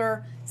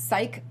regular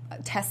psych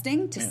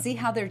testing to see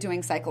how they're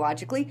doing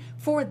psychologically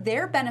for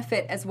their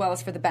benefit as well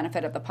as for the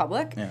benefit of the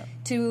public,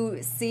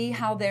 to see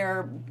how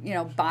their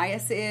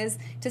bias is,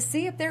 to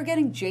see if they're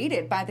getting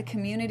jaded by the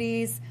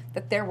communities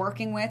that they're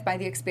working with, by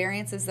the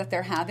experiences that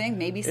they're having,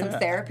 maybe some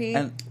therapy.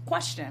 And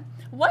Question.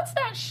 What's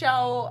that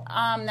show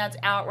that's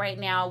out right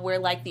now where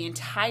the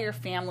entire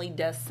family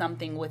does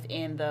something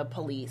within the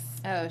police?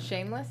 Oh,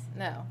 Shameless?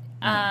 No.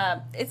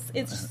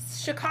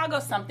 It's Chicago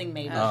something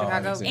maybe. Oh,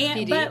 Chicago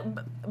and-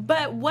 PD.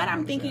 But what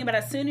I'm thinking about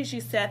as soon as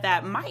you said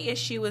that, my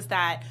issue is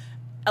that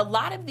a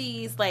lot of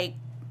these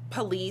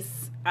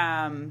police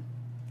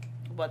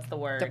what's the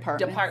word?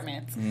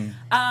 Departments.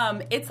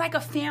 It's like a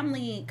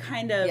family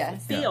kind of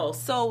Yes. feel.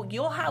 So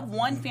you'll have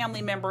one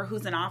family member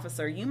who's an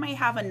officer. You may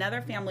have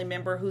another family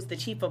member who's the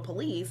chief of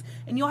police,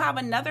 and you'll have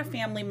another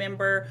family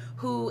member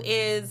who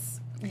is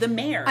the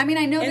mayor. I mean,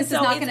 I know And this is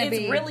so not gonna be-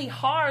 It's really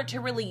hard to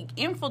really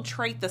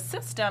infiltrate the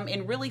system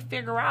and really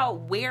figure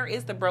out where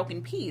is the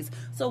broken piece.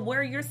 So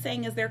where you're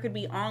saying is there could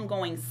be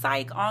ongoing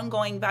psych,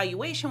 ongoing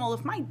valuation. Well,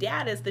 if my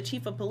dad is the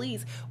chief of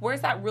police, where's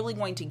that really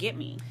going to get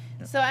me?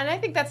 So, and I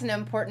think that's an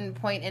important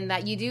point in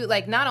that you do,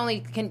 not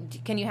only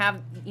can you have,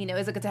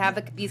 is it good to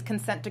have these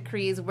consent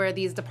decrees where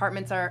these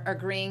departments are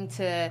agreeing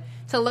to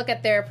look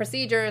at their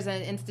procedures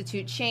and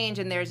institute change,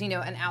 and there's, an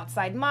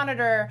outside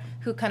monitor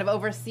who kind of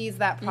oversees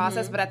that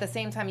process, but at the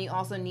same time, you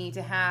also need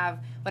to have,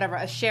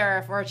 a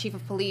sheriff or a chief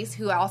of police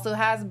who also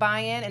has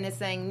buy-in and is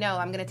saying, no,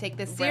 I'm going to take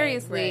this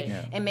seriously right.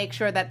 Yeah. and make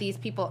sure that these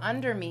people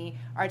under me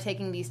are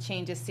taking these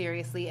changes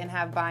seriously and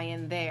have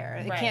buy-in there.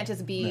 It Right. can't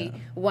just be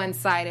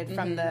one-sided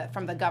from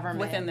the government.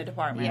 Within the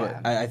department.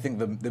 Yeah. But I think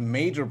the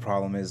major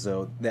problem is,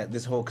 though, that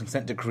this whole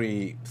consent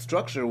decree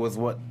structure was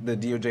what the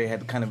DOJ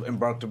had kind of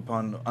embarked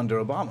upon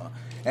under Obama.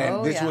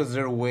 And this was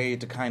their way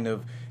to kind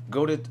of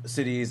go to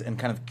cities and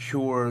kind of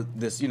cure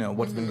this,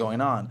 what's been going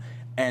on.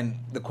 And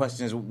the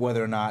question is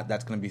whether or not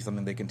that's going to be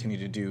something they continue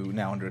to do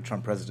now under a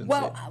Trump presidency.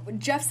 Well,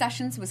 Jeff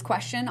Sessions was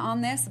questioned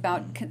on this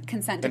about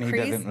consent And he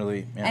decrees. doesn't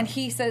really, yeah. And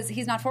he says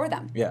he's not for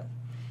them. yeah.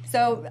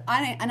 So,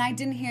 I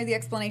didn't hear the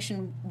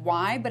explanation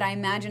why, but I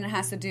imagine it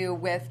has to do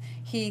with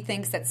he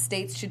thinks that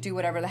states should do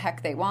whatever the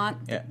heck they want.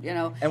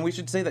 Yeah. And we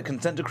should say that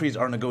consent decrees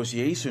are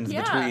negotiations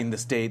Yeah. between the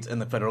states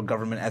and the federal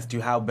government as to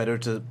how better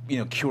to,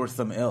 cure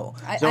some ill.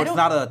 I So it's don't-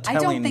 not a telling,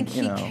 I don't think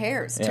he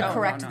cares to Yeah.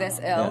 correct No. this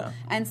ill, Yeah.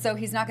 and so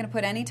he's not going to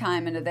put any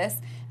time into this.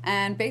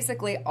 And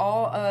basically,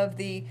 all of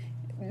the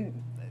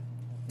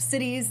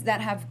cities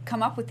that have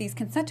come up with these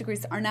consent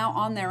decrees are now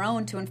on their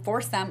own to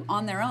enforce them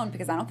on their own,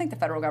 because I don't think the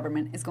federal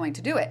government is going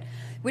to do it,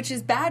 which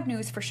is bad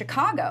news for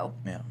Chicago.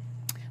 Yeah.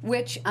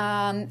 Which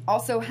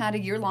also had a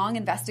year-long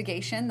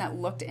investigation that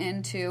looked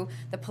into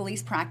the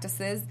police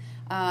practices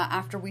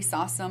after we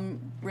saw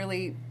some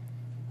really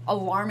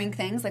alarming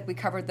things, like we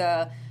covered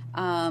the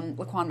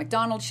Laquan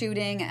McDonald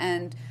shooting,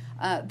 and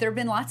there have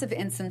been lots of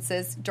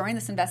instances during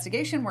this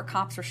investigation where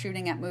cops were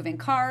shooting at moving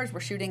cars, were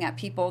shooting at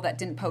people that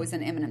didn't pose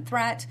an imminent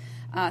threat.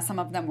 Some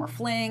of them were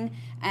fleeing,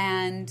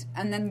 and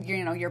then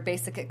your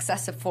basic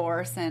excessive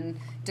force and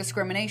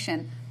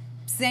discrimination.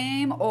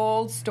 Same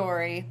old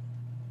story.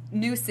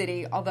 New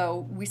city,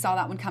 although we saw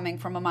that one coming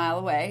from a mile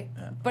away.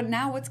 But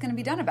now what's going to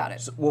be done about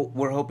it? Well,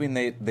 we're hoping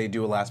they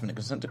do a last-minute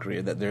consent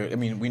decree. That they're. I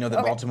mean, we know that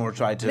Okay. Baltimore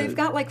tried to. They've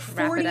got Wrap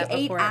it up 48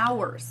 before-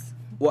 hours.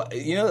 Well,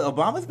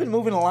 Obama's been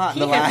moving a lot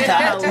in the He has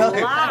last. done a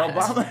lot.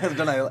 Obama has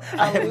done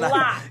a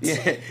lot. Yeah,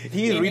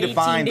 he has In 18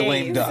 redefined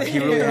lame days. duck. He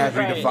really has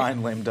Right.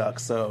 redefined lame duck.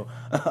 So,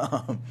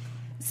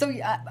 So,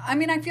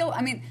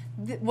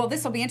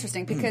 this will be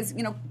interesting because,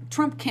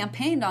 Trump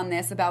campaigned on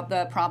this about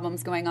the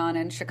problems going on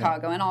in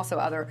Chicago and also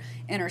other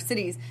inner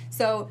cities.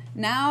 So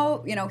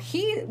now,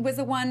 he was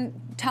the one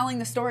telling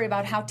the story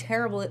about how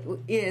terrible it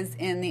is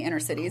in the inner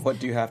cities. what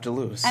do you have to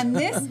lose? And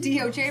this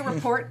DOJ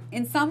report,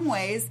 in some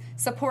ways,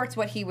 supports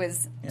what he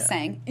was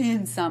saying.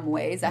 In some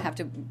ways, I have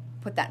to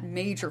put that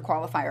major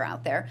qualifier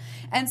out there.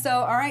 And so,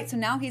 all right, so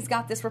now he's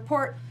got this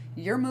report.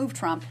 Your move,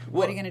 Trump.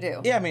 What are you going to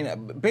do? Yeah, I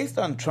mean, based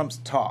on Trump's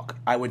talk,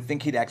 I would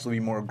think he'd actually be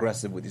more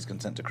aggressive with these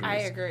consent decrees. I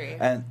agree.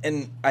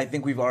 And I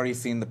think we've already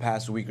seen the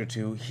past week or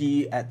two,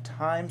 he at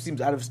times seems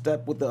out of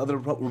step with the other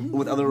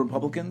with other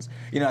Republicans.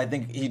 I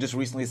think he just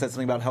recently said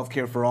something about health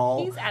care for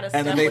all. He's out of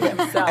and step then with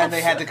himself. And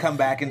they had to come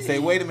back and say,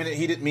 wait a minute,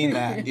 he didn't mean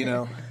that,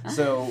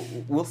 So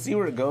we'll see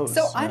where it goes.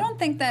 So I don't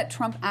think that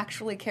Trump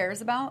actually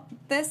cares about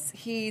this.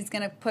 He's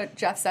going to put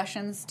Jeff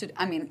Sessions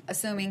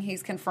assuming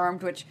he's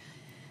confirmed, which,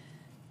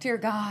 dear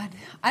God,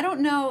 I don't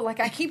know.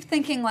 I keep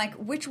thinking,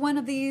 which one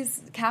of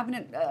these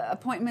cabinet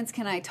appointments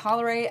can I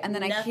tolerate? And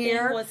then I Nothing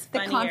hear was the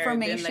funnier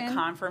confirmation. than the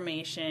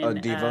confirmation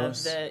Devos?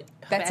 of the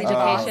Betsy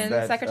Education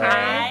DeVos.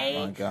 secretary.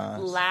 Oh my gosh.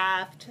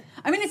 laughed.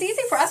 I mean, it's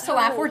easy for us to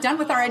laugh. We're done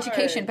with our hard.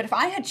 education. But if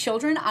I had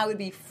children, I would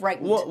be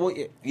frightened. Well,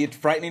 it's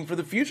frightening for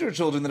the future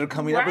children that are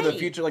coming up with the Right.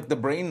 future, like the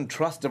brain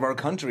trust of our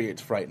country.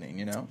 It's frightening,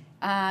 you know.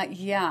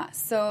 Yeah.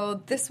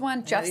 So this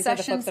one, Jeff These are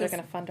the folks Sessions that are is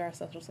going to fund our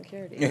Social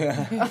Security.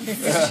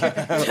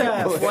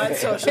 What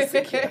social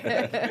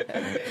security?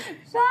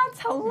 that's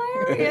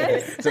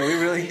hilarious. So we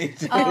really need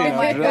to. Oh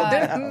my drill God.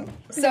 down.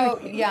 So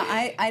yeah,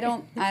 I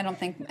don't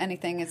think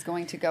anything is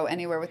going to go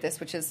anywhere with this,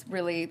 which is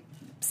really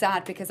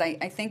sad because I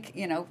think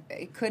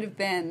it could have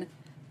been.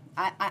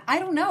 I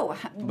don't know.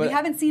 We But-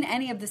 haven't seen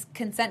any of this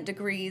consent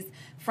decrees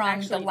from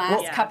Actually, the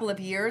last yeah. couple of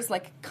years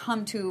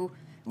come to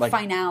Like-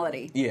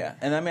 finality. Yeah,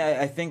 and I mean,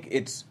 I think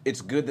it's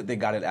good that they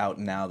got it out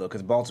now, though,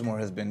 because Baltimore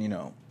has been,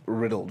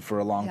 riddled for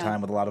a long Yeah.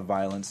 time with a lot of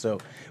violence. So,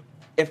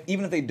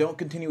 even if they don't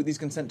continue with these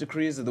consent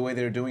decrees the way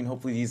they're doing,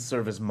 hopefully these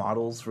serve as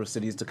models for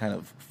cities to kind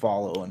of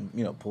follow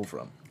and pull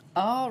from.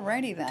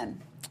 Alrighty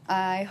then.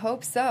 I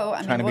hope so.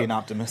 Trying to be an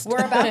optimist.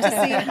 We're about to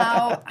see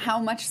how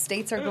much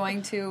states are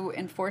going to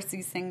enforce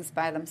these things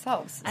by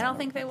themselves. I don't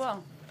think they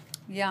will.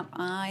 Yeah,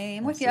 I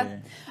am with We'll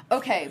you. see.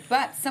 Okay,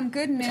 but some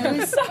good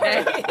news.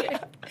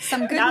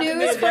 Some good Not the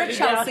news for good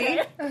Chelsea.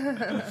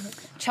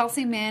 news.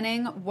 Chelsea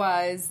Manning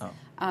was,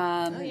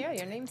 Oh yeah,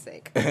 your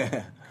namesake.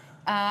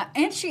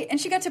 and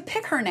she got to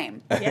pick her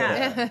name.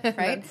 Yeah.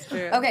 Right? That's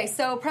true. Okay,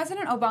 so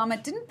President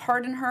Obama didn't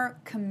pardon her,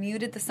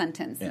 commuted the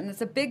sentence. Yeah. And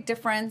it's a big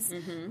difference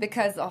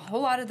because a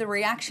whole lot of the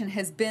reaction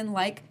has been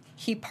like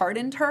he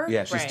pardoned her.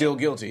 Yeah, she's Right. still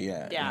guilty.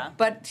 Yeah. Yeah.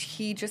 But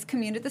he just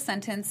commuted the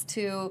sentence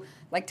to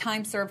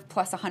time served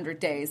plus 100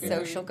 days.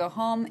 So she'll go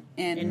home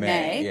in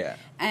May. Yeah.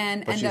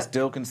 And But end she's up,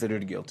 still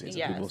considered guilty. So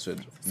Yes. people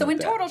should. so note in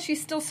that. total, she's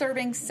still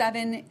serving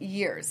 7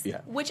 years.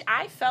 Yeah. Which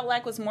I felt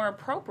like was more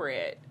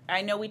appropriate.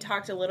 I know we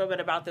talked a little bit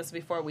about this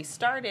before we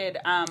started.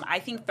 I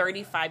think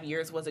 35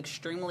 years was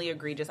extremely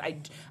egregious.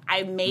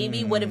 I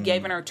maybe would have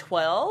given her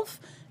 12,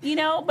 but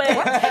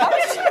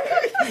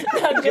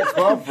No, just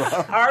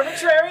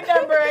arbitrary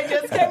number I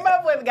just came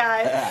up with,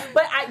 guys.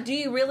 But do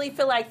you really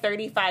feel like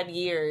 35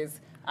 years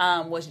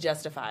was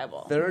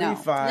justifiable?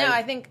 35. No,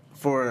 I think-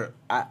 for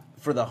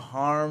the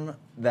harm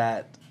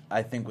that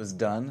I think was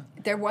done.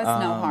 There was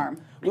no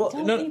harm. Well,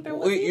 don't no, think there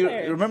was you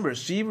either. remember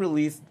she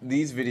released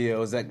these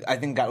videos that I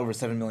think got over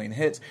 7 million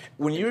hits.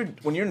 When you're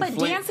But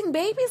Dancing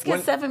Babies get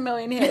when- 7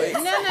 million hits.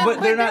 No,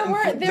 But they're there not-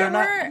 were they're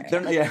not-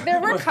 they're- yeah.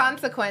 there were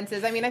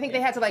consequences. I mean, I think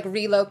they had to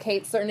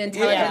relocate certain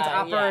intelligence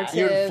Yeah, yeah. operatives.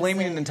 You're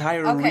inflaming an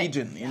entire Okay,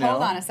 region. You know.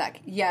 hold on a sec.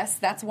 Yes,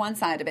 that's one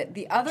side of it.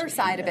 The other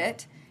side of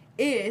it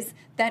is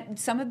that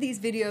some of these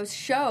videos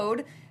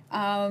showed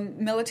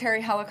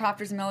military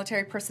helicopters and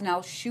military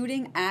personnel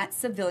shooting at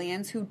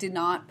civilians who did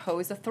not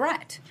pose a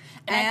threat,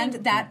 and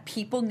that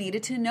people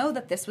needed to know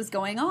that this was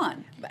going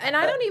on. And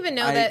I don't even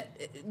know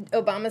that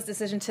Obama's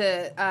decision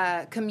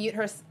to commute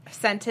her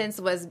sentence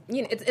was,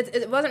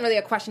 it wasn't really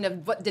a question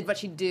of what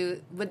she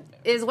did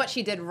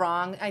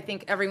wrong. I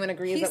think everyone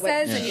agrees He that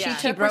says what that she she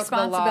took broke the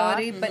law.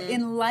 responsibility, but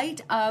in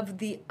light of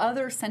the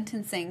other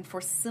sentencing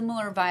for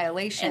similar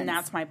violations, And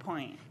that's my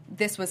point.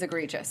 this was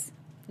egregious.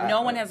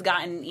 No one has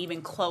gotten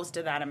even close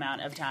to that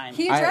amount of time.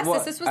 He addressed well,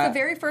 this. This was the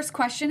very first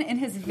question in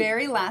his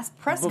very last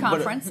press But-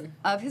 conference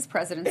of his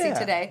presidency Yeah.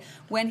 today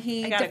when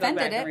he I gotta go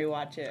defended back it. and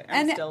rewatch it.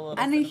 I'm And, still a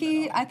little and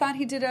sentimental. I thought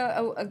he did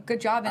a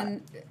good job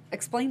in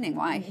explaining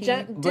why he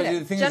Gen- did But it.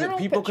 the thing is that General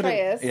people could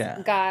have. Petraeus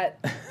Yeah. got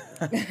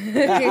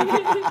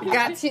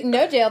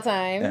no jail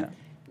time. Yeah.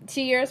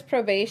 2 years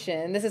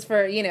probation. This is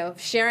for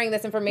sharing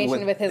this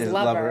information with his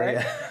lover.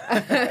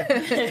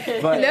 yeah.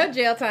 But No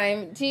jail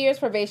time, 2 years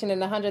probation,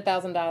 and a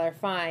 $100,000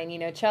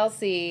 fine.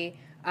 Chelsea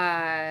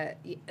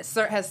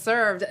has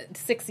served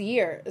 6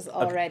 years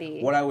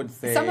already. what I would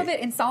say. Some of it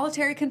in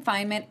solitary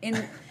confinement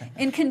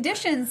in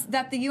conditions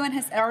that the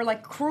UN are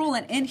cruel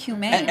and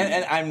inhumane.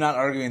 And I'm not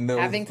arguing those.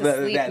 Having to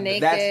sleep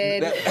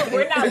naked.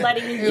 We're not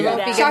letting you do won't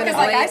that. be Chuck given is a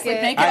like, I blanket.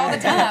 sleep naked all the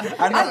time.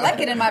 I like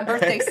it in my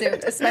birthday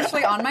suit,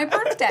 especially on my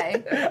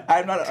birthday.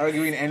 I'm not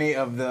arguing any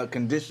of the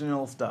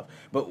conditional stuff,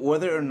 but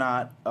whether or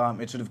not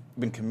it should have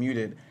been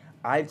commuted,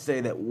 I'd say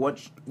that what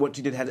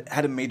she did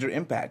had a major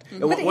impact.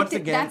 But Once it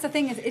did, again, that's the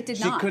thing is it did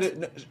she not. could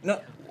have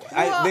no.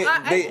 Well, They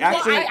well,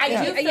 actually.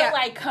 I do feel Yeah.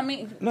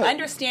 like No.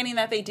 understanding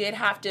that they did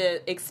have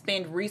to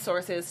expend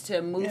resources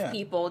to move Yeah.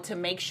 people to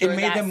make sure It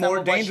made that them some more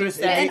of what she dangerous.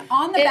 said- And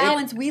on the It-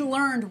 balance, we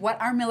learned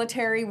what our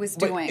military was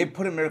But doing. it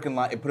put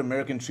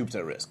American troops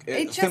at risk.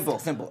 It just-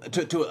 Simple.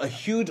 To a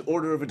huge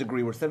order of a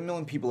degree, where 7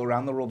 million people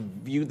around the world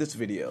viewed this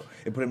video.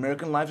 It put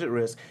American lives at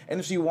risk.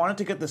 And if she wanted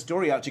to get the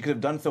story out, she could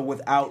have done so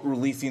without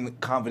releasing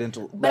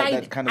confidential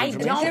that kind of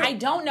information. I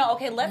don't know.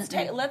 Okay, let's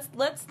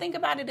think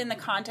about it in the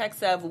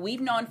context of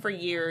we've known for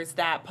years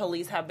that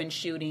police have been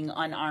shooting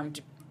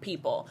unarmed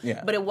people.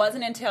 Yeah. But it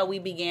wasn't until we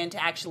began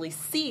to actually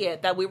see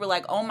it that we were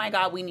like, oh my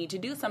God, we need to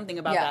do something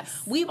about Yes.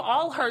 that. We've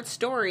all heard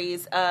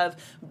stories of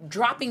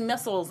dropping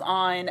missiles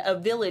on a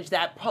village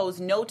that posed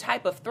no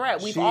type of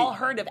threat. We've She- all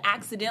heard of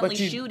accidentally but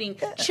she- shooting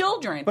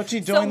children. but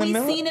she so joined the we've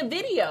mili- seen a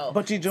video.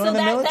 But she joined so the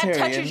that military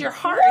touches and- your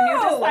heart, and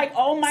you're just like,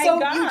 oh my so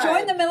God. you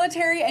join the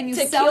military and you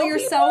To sell kill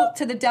yourself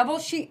people? to the devil?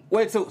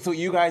 Wait, so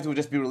you guys would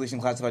just be releasing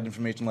classified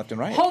information left and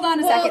right? Hold on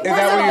a Well, second. Is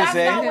that what you're That's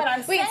saying? not what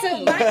I'm Wait, so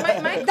saying. my Is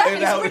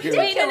that what you're-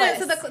 wait, no.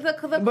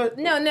 So But-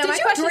 no. Did my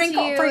you question drink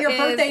to you for your is,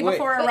 birthday Wait.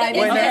 before Wait,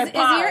 arriving? wait,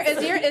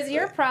 here? wait. Is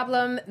your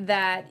problem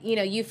that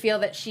you feel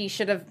that she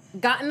should have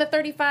gotten the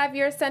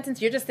 35-year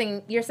sentence?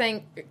 You're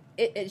saying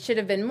it should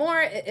have been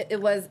more.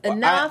 It was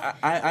enough.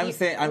 I'm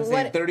saying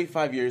what-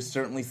 35 years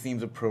certainly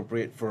seems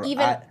appropriate for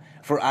Even-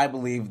 I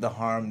believe the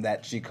harm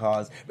that she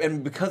caused,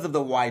 and because of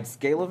the wide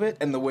scale of it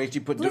and the way she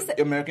put Listen.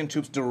 American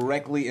troops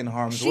directly in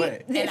harm's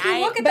way. If And you I-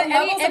 look at But, the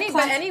levels of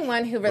class-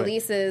 anyone who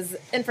releases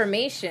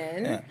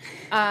information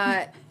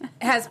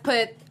has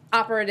put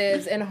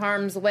operatives in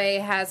harm's way,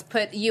 has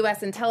put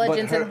U.S.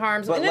 intelligence in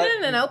harm's way.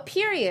 No,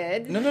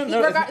 period. No.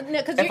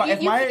 Because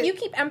If my- you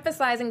keep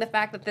emphasizing the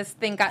fact that this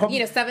thing got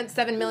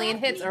 7 million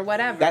hits or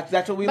whatever.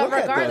 That's what we But look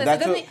at, though. regardless,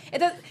 That's it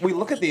doesn't. we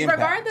look at the impact.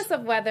 Regardless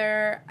of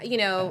whether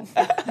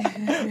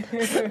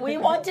we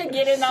want to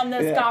get in on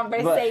this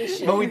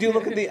conversation. But we do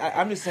look at the.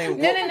 I'm just saying.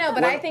 No.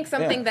 But I think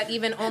something that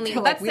even only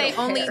They're like, we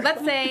don't care.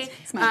 let's say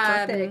It's my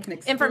birthday, I can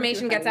explode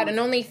information if I gets out want. and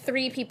only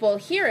 3 people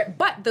hear it,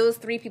 but those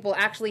 3 people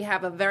actually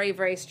have a very,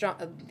 very strong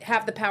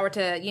have the power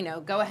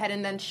to go ahead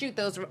and then shoot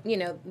those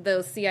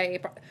those CIA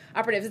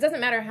operatives. It doesn't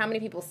matter how many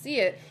people see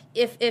it.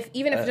 If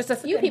even if just a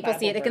few people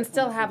see it, it can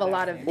still have a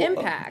lot of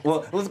impact.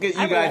 Well, let's get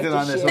you would guys like in to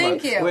on this. share. Hold on.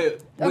 Thank you.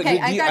 Wait, Okay,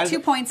 do I you- got 2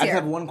 points I here.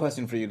 just have one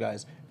question for you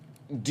guys.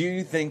 Do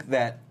you think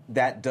that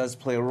does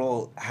play a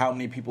role? How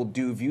many people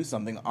do view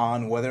something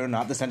on whether or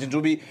not the sentence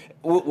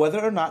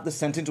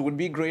would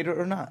be greater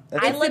or not?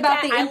 That's I It's looked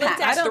about at, the I impact.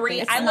 looked I at don't three.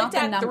 think it's I not looked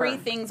the at number. 3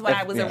 things when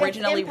I was Yeah.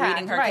 originally It's impact,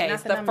 reading her right, case. not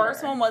the The number.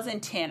 first one was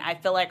intent. I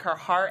feel like her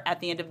heart, at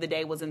the end of the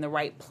day, was in the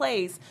right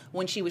place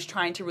when she was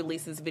trying to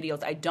release these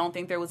videos. I don't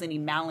think there was any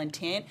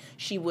malintent.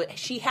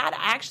 She had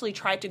actually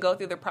tried to go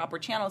through the proper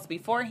channels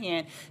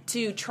beforehand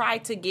to try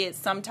to get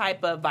some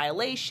type of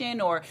violation,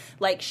 or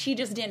like she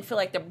just didn't feel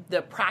like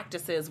the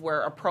practices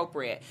were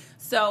appropriate.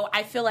 So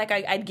I feel like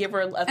I'd give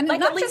her and like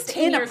not at least just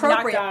 10 years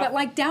inappropriate, knocked off. but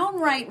like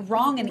downright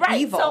wrong and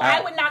Right, evil. so I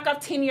would knock off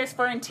 10 years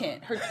for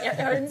intent. Her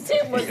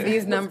intent was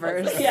These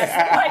numbers. Yes,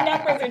 my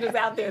numbers are just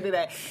out there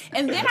today.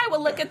 And then I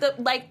would look at the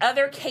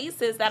other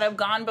cases that have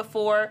gone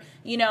before,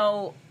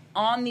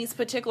 on these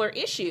particular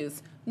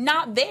issues.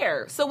 Not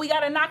there, so we got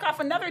to knock off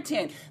another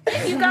 10.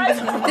 You guys,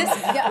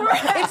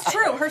 It's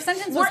true. Her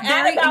sentence was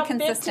very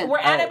inconsistent. 15, we're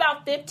at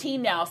about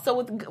 15 now.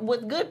 So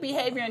with good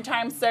behavior and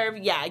time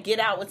served, get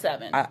out with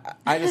 7.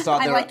 I just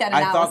thought I there, like that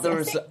I thought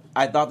analysis.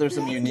 there were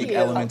some unique you.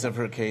 elements of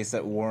her case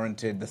that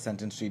warranted the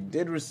sentence she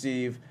did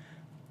receive.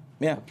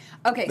 Yeah.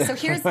 Okay, so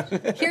here's the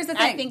thing.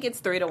 I think it's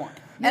 3-1.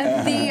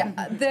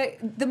 And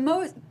the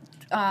most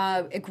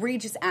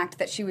egregious act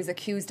that she was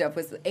accused of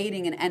was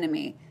aiding an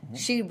enemy.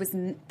 She was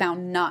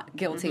found not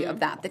guilty of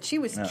that. That she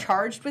was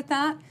charged with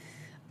that.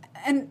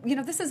 And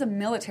this is a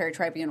military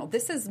tribunal.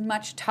 This is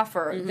much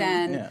tougher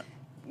than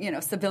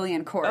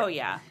civilian court. Oh,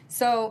 yeah.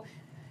 So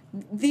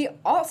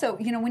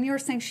when you were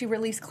saying she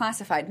released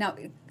classified, now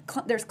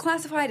there's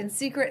classified and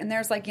secret, and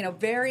there's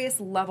various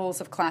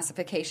levels of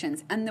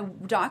classifications, and the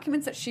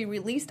documents that she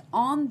released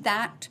on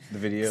that The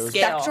videos.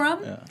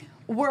 spectrum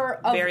were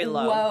of Very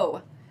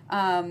low.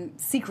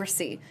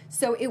 secrecy.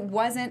 So it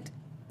wasn't.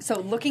 So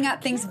looking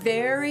at things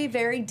very,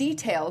 very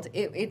detailed,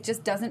 it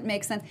just doesn't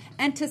make sense.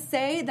 And to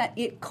say that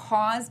it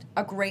caused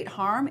a great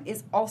harm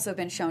is also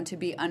been shown to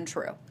be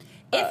untrue.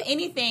 If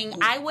anything,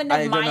 I wouldn't I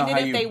have don't know minded how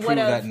if you they prove would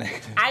that have.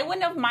 negative. I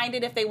wouldn't have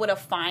minded if they would have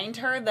fined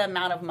her the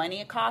amount of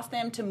money it cost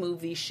them to move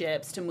these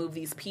ships, to move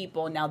these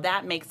people. Now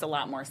that makes a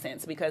lot more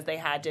sense because they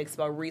had to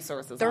expel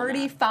resources.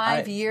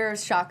 35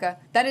 years, Shaka.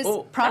 That is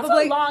Oh, probably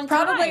that's a long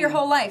time. probably your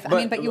whole life.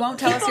 But you won't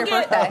tell us your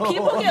birthday.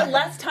 People get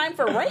less time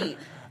for rape.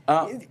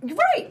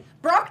 Right,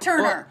 Brock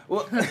Turner.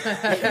 Well, we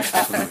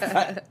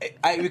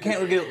can't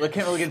really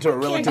get into a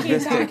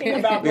relativistic. talking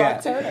about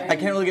Brock Turner. I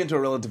can't really get into a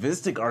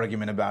relativistic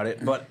argument about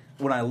it, but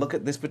when I look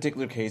at this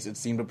particular case, it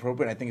seemed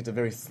appropriate. I think it's a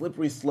very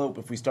slippery slope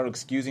if we start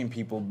excusing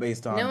people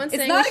based on. No one's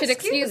It's saying not we should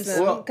excuse excuse.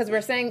 them Well, because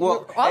we're saying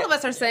well, all of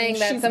us are saying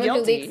that she's someone who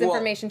guilty. leaks Well,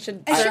 information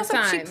should And serve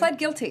time. she pled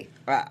guilty.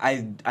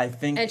 I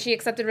think. And she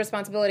accepted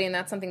responsibility, and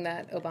that's something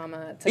that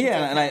Obama took.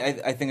 Yeah, into and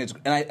account. I think it's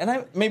and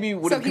I maybe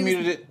would So have he was-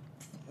 commuted it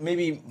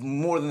maybe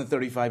more than the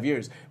 35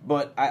 years,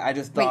 but I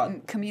just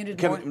thought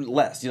commuted more?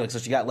 less. So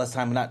she got less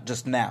time, not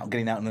just now,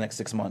 getting out in the next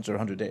 6 months or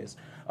 100 days.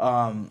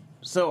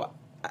 So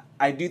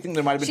I do think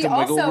there might have been some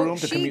wiggle room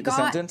to commute the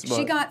sentence. But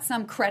she got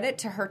some credit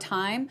to her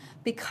time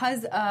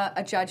because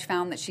a judge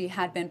found that she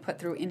had been put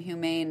through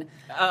inhumane.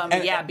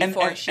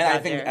 Before she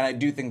got there. And I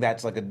do think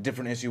that's like a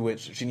different issue,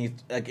 which she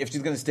needs. Like, if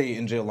she's going to stay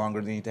in jail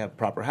longer, they need to have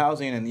proper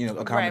housing and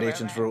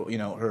accommodations right.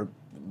 for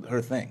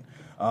her thing.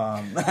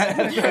 Her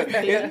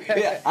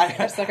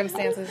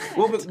circumstances.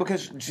 Well,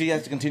 because she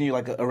has to continue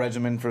like a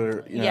regimen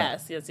for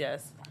Yes.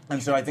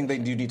 And so I think they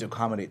do need to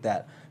accommodate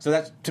that. So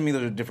that's, to me,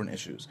 those are different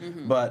issues.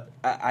 But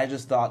I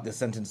just thought the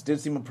sentence did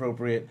seem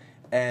appropriate.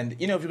 And, if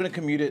you're going to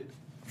commute it,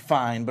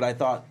 fine. But I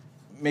thought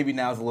maybe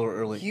now is a little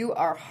early. You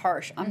are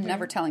harsh. I'm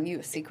never telling you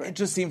a It secret.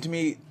 just seemed to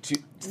me to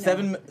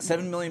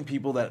 7 million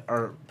people that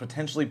are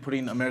potentially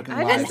putting American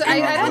lives in I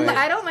harm's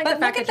way. don't like But the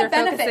fact look that at the you're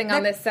benefit. focusing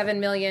on Look- this 7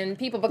 million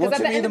people because Well, at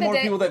to the me, end the of the more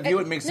day, people that view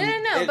it makes no,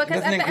 them- no, it because doesn't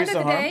at the end increase of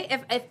the the day,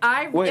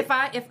 harm. Wait.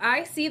 if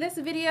I see this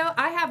video,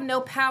 I have no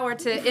power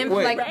to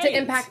Wait. to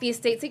impact these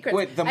state secrets.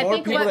 Wait, the I more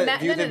think people what that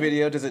view the no.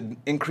 video, does it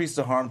increase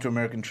the harm to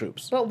American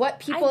troops? But what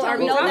people I are don't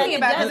we know that talking it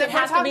about? does. Because It if we're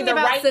has to be talking the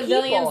about right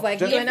civilians people. like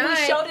Just- you If and we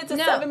I, showed it to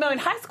no. 7 million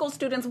high school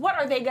students, what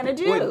are they going to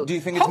do? Wait, do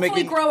you think it's Hopefully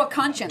making... grow a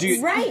conscience. do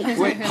you- Right.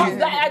 Wait, do you-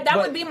 that but-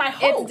 would be my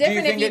It's hope. different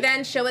if think you it-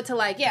 then show it to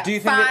Do you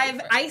think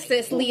 5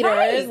 ISIS leaders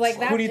Right. like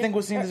that. Who do you think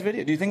was seeing this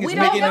video? Do you think it's We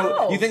don't making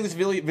know. Do you think this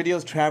video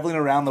is traveling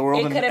around the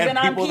world It and, could have and been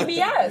on people that-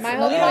 PBS. My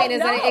whole We point don't is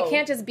that know. it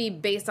can't just be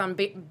based on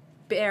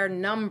bare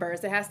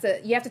numbers. It has to.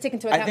 You have to take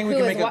into account think we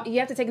who can is. make a- You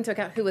have to take into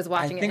account who is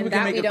watching think it, we and can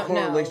that make we a don't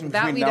know. correlation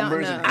That between we don't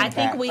numbers know. and I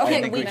think we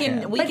impact. can. We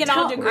can. We But can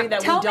tell- all agree that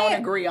we tell don't me-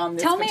 agree on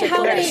this Tell me how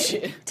particular many.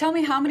 issue. Tell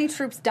me how many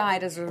troops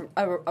died as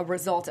a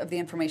result of the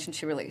information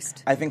she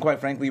released. I think, quite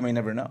frankly, you may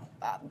never know.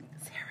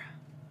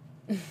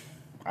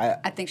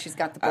 I think she's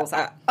got the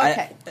bullseye. I-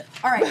 Okay.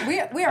 All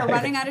right. We are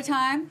running out of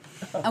time,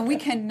 and we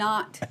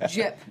cannot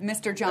jip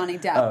Mr. Johnny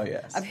Depp Oh,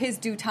 yes. of his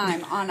due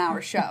time on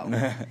our show.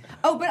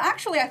 Oh, but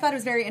actually, I thought it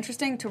was very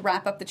interesting to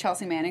wrap up the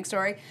Chelsea Manning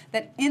story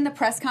that in the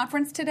press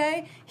conference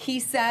today, he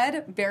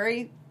said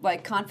very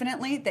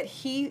confidently that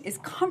he is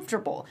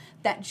comfortable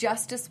that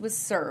justice was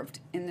served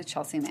in the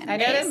Chelsea Manning I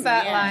case. noticed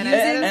that Yeah. line. I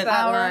Using noticed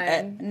that our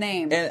line.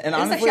 name. and It was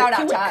honestly- a shout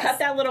Can out we to us. cut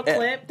that little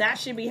clip? That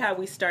should be how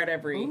we start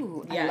every.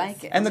 Ooh, I Yes.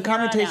 like it. And the From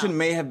here on connotation out.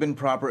 may have been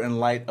proper in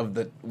light of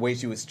the way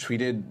she was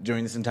treated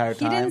during this entire He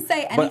time. didn't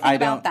say but anything I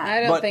about that.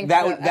 I don't but think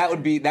that so.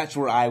 would be that's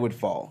where I would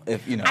fall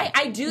if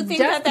I do think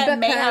Just that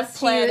may have because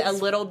played he a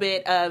was- little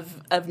bit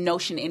of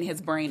notion in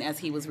his brain as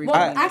he was Well,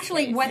 reviewing. this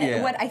actually, case. what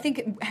Yeah. I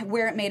think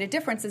where it made a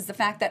difference is the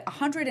fact that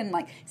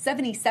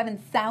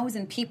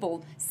 177,000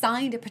 people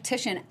signed a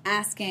petition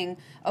asking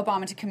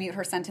Obama to commute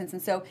her sentence,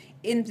 and so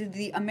in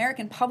the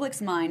American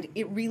public's mind,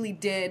 it really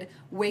did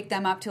wake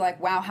them up to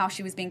wow, how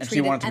she was being And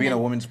treated. she wanted to be in a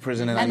woman's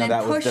prison, and I know then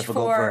that was push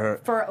difficult for her.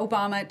 for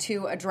Obama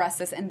to address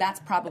this, and that's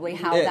probably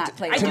how Yeah, that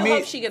played I out. do to me-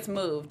 hope she gets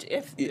moved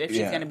if she's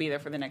yeah. going to be there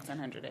for the next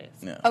 100 days.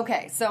 Yeah.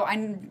 Okay, so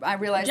I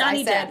realized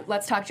Johnny I said, Depp.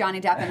 let's talk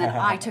Johnny Depp, and then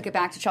I took it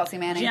back to Chelsea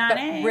Manning.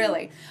 Johnny. But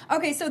really.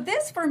 Okay, so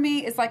this for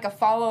me is like a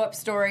follow-up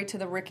story to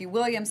the Ricky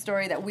Williams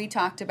story that we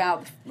talked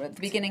about at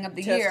the beginning of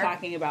the Just year.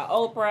 talking about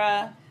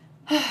Oprah.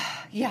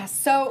 Yeah,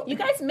 so You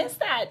guys missed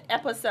that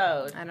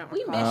episode. I don't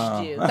We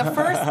recall. missed you.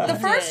 the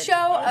first did.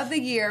 show of the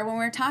year when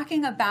we were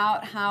talking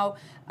about how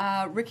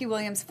Ricky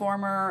Williams'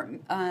 former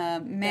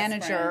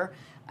manager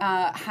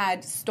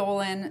had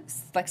stolen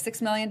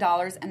 $6 million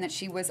and that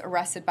she was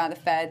arrested by the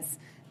feds.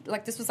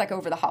 This was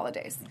over the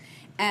holidays.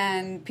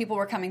 And people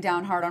were coming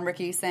down hard on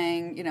Ricky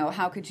saying,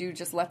 how could you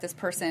just let this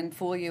person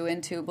fool you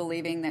into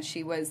believing that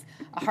she was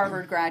a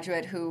Harvard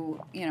graduate who,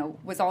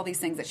 was all these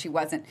things that she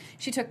wasn't.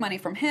 She took money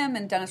from him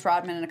and Dennis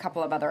Rodman and a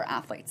couple of other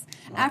athletes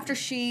after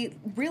she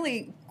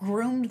really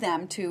groomed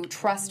them to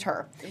trust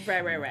her.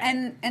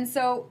 Right. And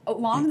so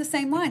along the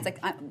same lines,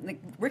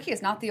 Ricky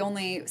is not the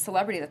only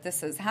celebrity that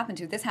this has happened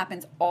to. This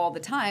happens all the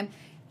time.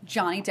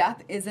 Johnny Depp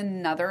is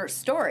another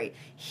story.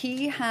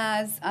 He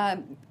has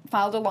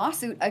filed a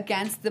lawsuit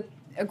against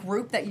a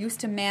group that used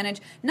to manage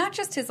not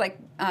just his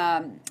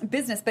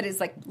business, but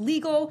his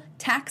legal,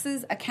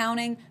 taxes,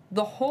 accounting,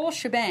 the whole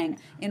shebang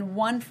in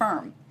one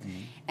firm.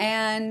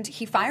 And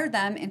he fired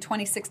them in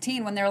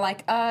 2016 when they're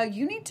like,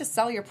 you need to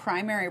sell your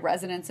primary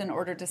residence in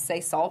order to stay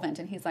solvent.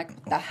 And he's like,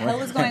 what the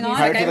hell is going on?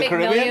 Pirates I of the make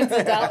Caribbean? millions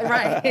of dollars.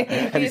 Right.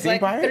 Have you He's seen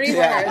like Pirates? 3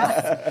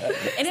 Yeah. words.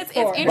 And it's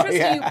Four.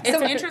 interesting. Yeah.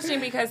 It's interesting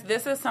because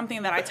this is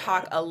something that I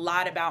talk a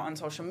lot about on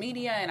social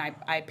media, and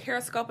I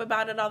periscope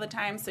about it all the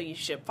time. So you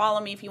should follow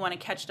me if you want to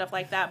catch stuff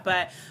like that.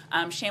 But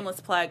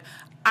shameless plug.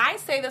 I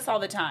say this all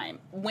the time.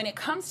 When it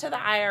comes to the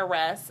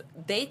IRS,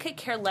 they could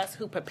care less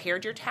who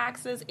prepared your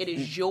taxes. It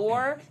is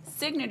your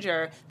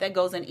signature that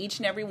goes in each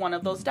and every one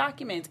of those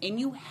documents. And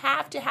you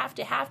have to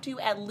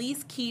at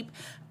least keep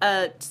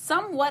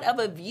somewhat of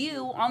a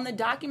view on the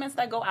documents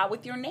that go out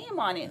with your name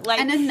on it.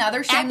 And another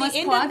at the shameless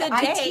end plug, of the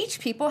I day- teach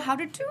people how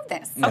to do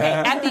this. Okay,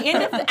 at the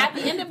end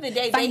of the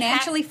day,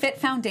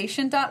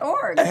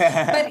 financiallyfitfoundation.org.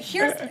 But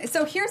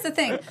here's the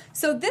thing.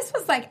 So this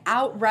was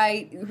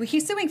outright,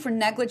 he's suing for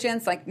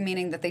negligence,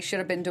 meaning that they should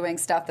have been doing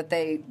stuff that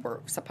they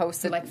were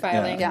supposed to.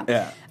 Filing.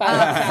 Yeah.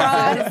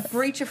 Fraud,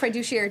 breach of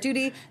fiduciary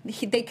duty.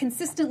 They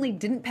consistently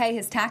didn't pay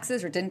his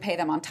taxes or didn't pay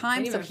them on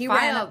time. Didn't So even he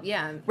file,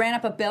 ran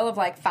up a bill of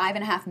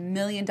 $5.5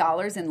 million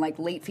in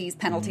late fees,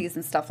 penalties,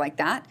 and stuff like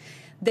that.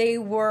 they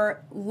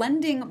were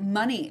lending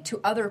money to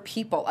other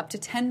people. Up to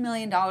 $10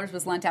 million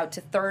was lent out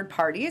to third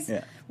parties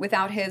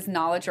without his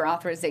knowledge or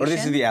authorization. Or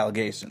these are the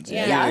allegations.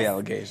 Yes. These are the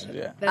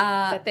allegations,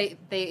 That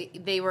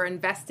they were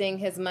investing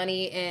his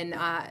money in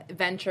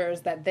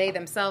ventures that they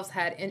themselves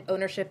had in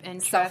ownership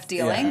and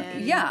Self-dealing.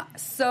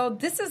 So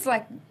this is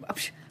like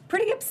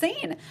pretty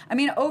obscene. I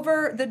mean,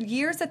 over the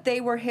years that they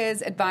were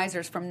his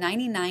advisors from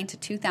 99 to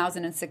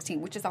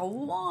 2016, which is a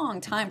long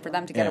time for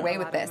them to get away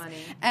with this.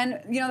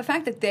 And, you know, the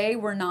fact that they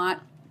were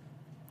not,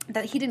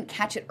 that he didn't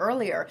catch it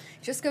earlier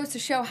just goes to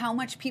show how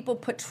much people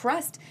put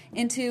trust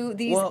into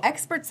these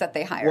experts that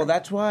they hire. Well,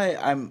 that's why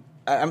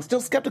I'm still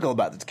skeptical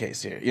about this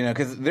case here, you know,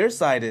 because their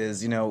side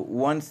is, you know,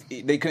 once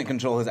they couldn't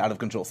control his out of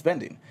control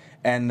spending,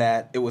 and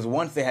that it was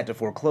once they had to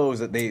foreclose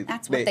that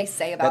That's what they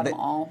say about them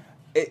all.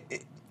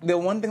 The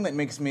one thing that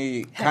makes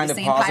me kind of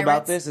pause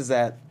about this is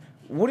that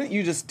wouldn't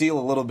you just steal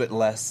a little bit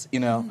less, you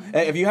know?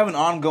 If you have an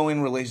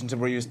ongoing relationship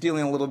where you're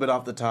stealing a little bit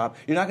off the top,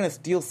 you're not going to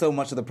steal so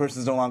much that the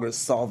person's no longer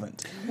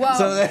solvent. Well,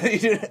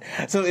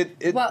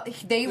 well,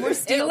 they were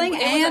stealing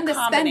and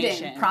the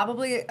spending.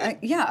 Probably,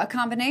 a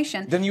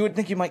combination. Then you would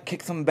think you might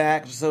kick some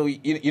back, so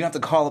you don't have to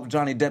call up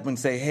Johnny Depp and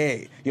say,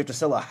 hey, you have to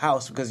sell a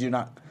house because you're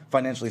not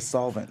financially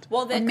solvent.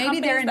 Well, the maybe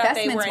their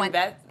investments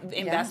that they were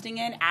investing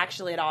in,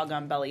 actually it all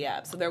gone belly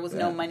up. So there was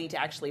no money to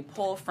actually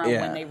pull from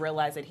when they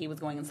realized that he was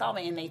going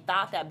insolvent. And they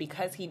thought that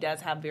because he does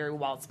have very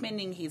wild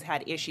spending, he's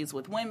had issues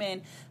with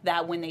women,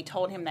 that when they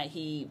told him that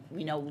he,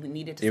 you know,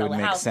 needed to sell a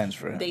house, sense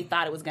for him. They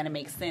thought it was going to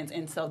make sense.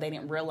 And so they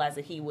didn't realize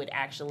that he would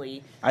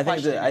actually I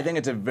think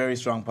it's a very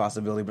strong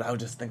possibility, but I would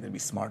just think they'd be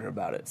smarter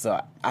about it.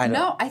 So I don't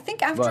know. I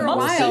think after a most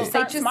while, thieves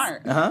aren't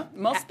smart.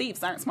 Most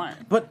thieves aren't smart.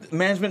 But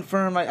management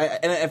firm, and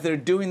if they're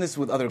doing this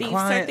with other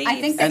clients,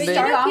 I think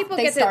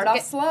they start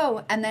off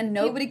slow, and then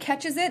nobody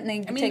catches it, and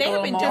they take a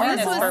little more.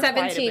 This was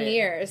 17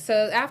 years.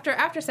 So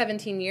after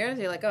 17 years,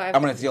 you're like,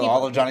 I'm going to steal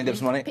all of Johnny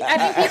Depp's money.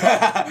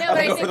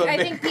 I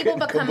think people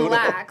become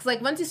lax.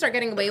 Like once you start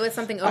getting away with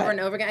something over and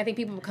over again, I think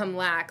people become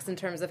lax in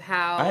terms of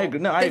how I agree.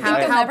 No,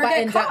 how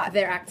buttoned up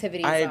their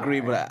activities. I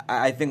agree, but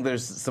I think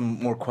there's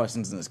some more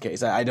questions in this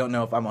case. I don't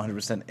know if I'm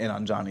 100% in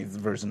on Johnny's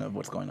version of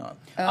what's going on.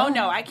 Oh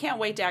no, I can't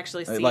wait to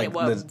actually see like it.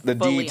 What the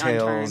fully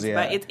details, unturns.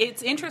 But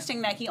it's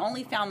interesting that he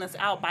only found this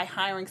out by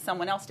hiring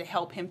someone else to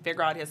help him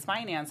figure out his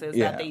finances.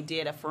 That they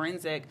did a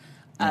forensic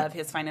of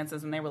his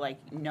finances, and they were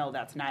like, "No,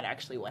 that's not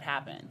actually what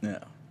happened."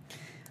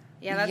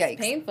 Yeah, that's Yikes.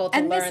 painful to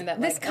learn that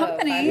this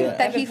company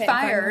that he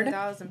fired,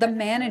 the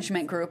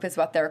management group is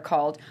what they're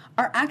called,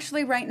 are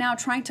actually right now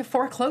trying to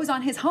foreclose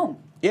on his home.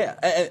 Yeah,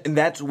 and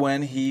that's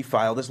when he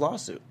filed this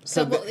lawsuit.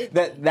 So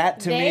that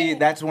to me,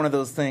 that's one of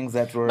those things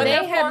that were. But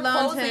they had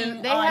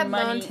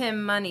loaned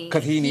him money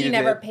because he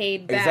never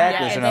paid back.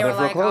 Exactly, and so they now were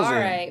they're foreclosing.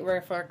 Like, all right,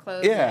 we're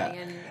foreclosing. Yeah,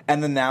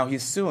 and then now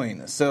he's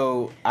suing.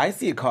 So I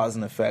see a cause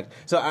and effect.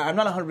 So I'm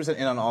not 100%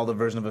 in on all the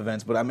version of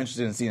events, but I'm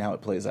interested in seeing how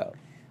it plays out.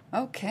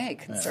 Okay,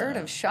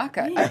 conservative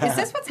Shaka. Is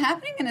this what's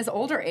happening in his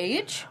older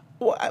age?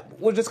 Well,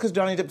 just because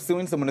Johnny Depp's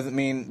suing someone doesn't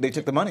mean they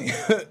took the money.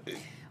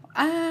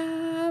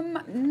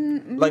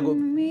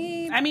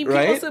 Maybe. I mean,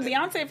 people sue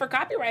Beyonce for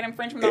copyright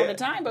infringement all the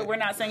time, but we're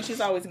not saying she's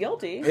always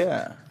guilty.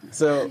 Yeah.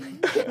 So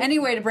any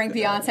way to bring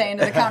Beyonce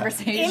into the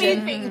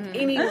conversation.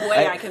 Any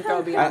way I can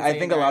throw Beyonce. I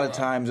think a lot of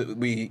times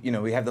we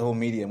have the whole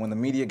media. When the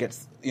media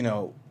gets,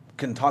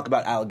 can talk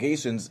about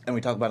allegations and we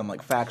talk about them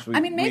like facts.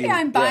 Maybe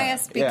I'm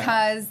biased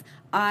because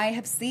I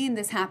have seen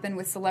this happen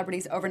with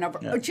celebrities over and over.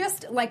 Yeah.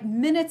 Just like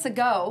minutes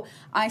ago,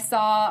 I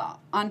saw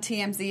on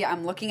TMZ,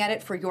 I'm looking at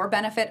it for your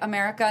benefit,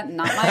 America,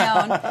 not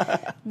my own,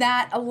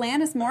 that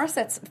Alanis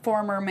Morissette's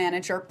former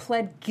manager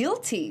pled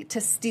guilty to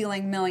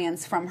stealing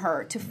millions from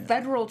her to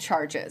federal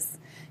charges.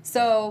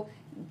 So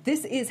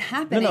this is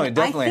happening. No, it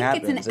definitely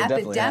happens. It's an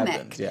epidemic.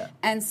 Happens, yeah.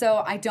 And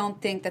so I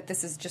don't think that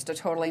this is just a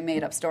totally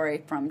made-up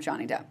story from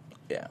Johnny Depp.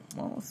 Yeah,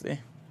 well, we'll see.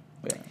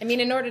 Yeah. I mean,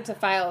 in order to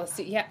file a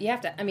suit, you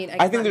have to. I mean,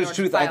 I think there's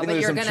truth. I think but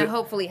there's you're going to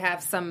hopefully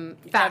have some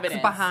facts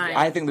behind.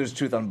 I think there's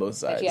truth on both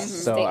sides. Yeah.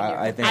 So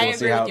I think I we'll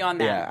agree see with you on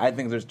that. Yeah, I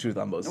think there's truth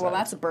on both sides. Well,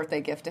 that's a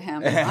birthday gift to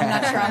him. I'm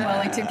not sure I'm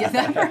willing to give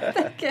that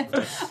birthday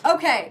gift.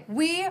 Okay,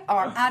 we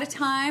are out of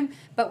time,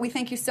 but we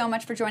thank you so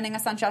much for joining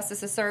us on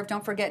Justice is Served.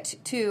 Don't forget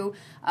to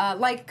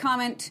like,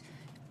 comment,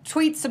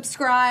 tweet,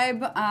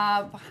 subscribe,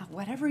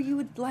 whatever you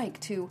would like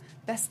to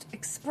best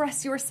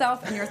express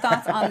yourself and your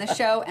thoughts on the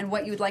show and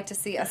what you would like to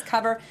see us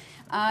cover.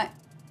 I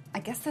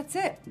guess that's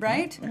it,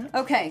 right? Yeah.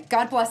 Okay,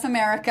 God bless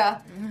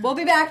America. We'll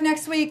be back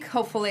next week,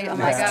 hopefully,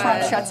 unless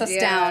Trump shuts us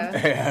down.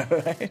 Yeah,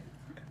 right.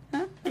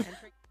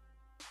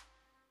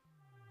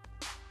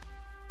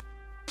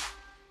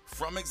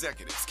 From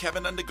executives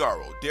Kevin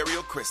Undergaro,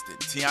 Dario Kristen,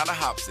 Tiana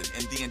Hobson,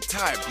 and the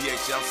entire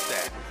BHL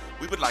staff,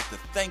 we would like to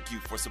thank you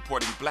for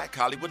supporting Black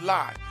Hollywood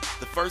Live,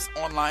 the first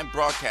online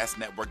broadcast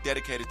network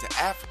dedicated to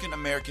African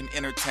American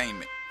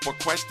entertainment. For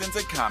questions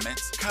and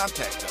comments,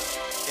 contact us.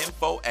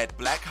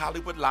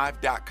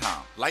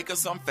 info@blackhollywoodlive.com. Like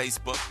us on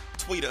Facebook,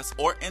 tweet us,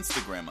 or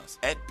Instagram us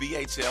at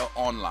BHL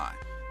Online.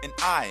 And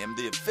I am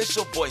the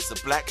official voice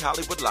of Black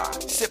Hollywood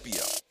Live,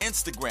 Scipio.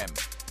 Instagram me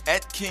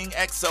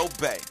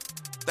 @KingXOBay.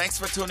 Thanks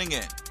for tuning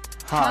in.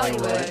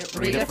 Hollywood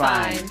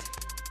redefined.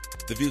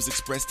 The views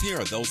expressed here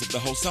are those of the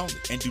host only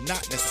and do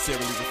not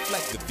necessarily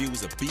reflect the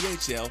views of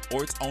BHL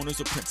or its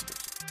owners or principals.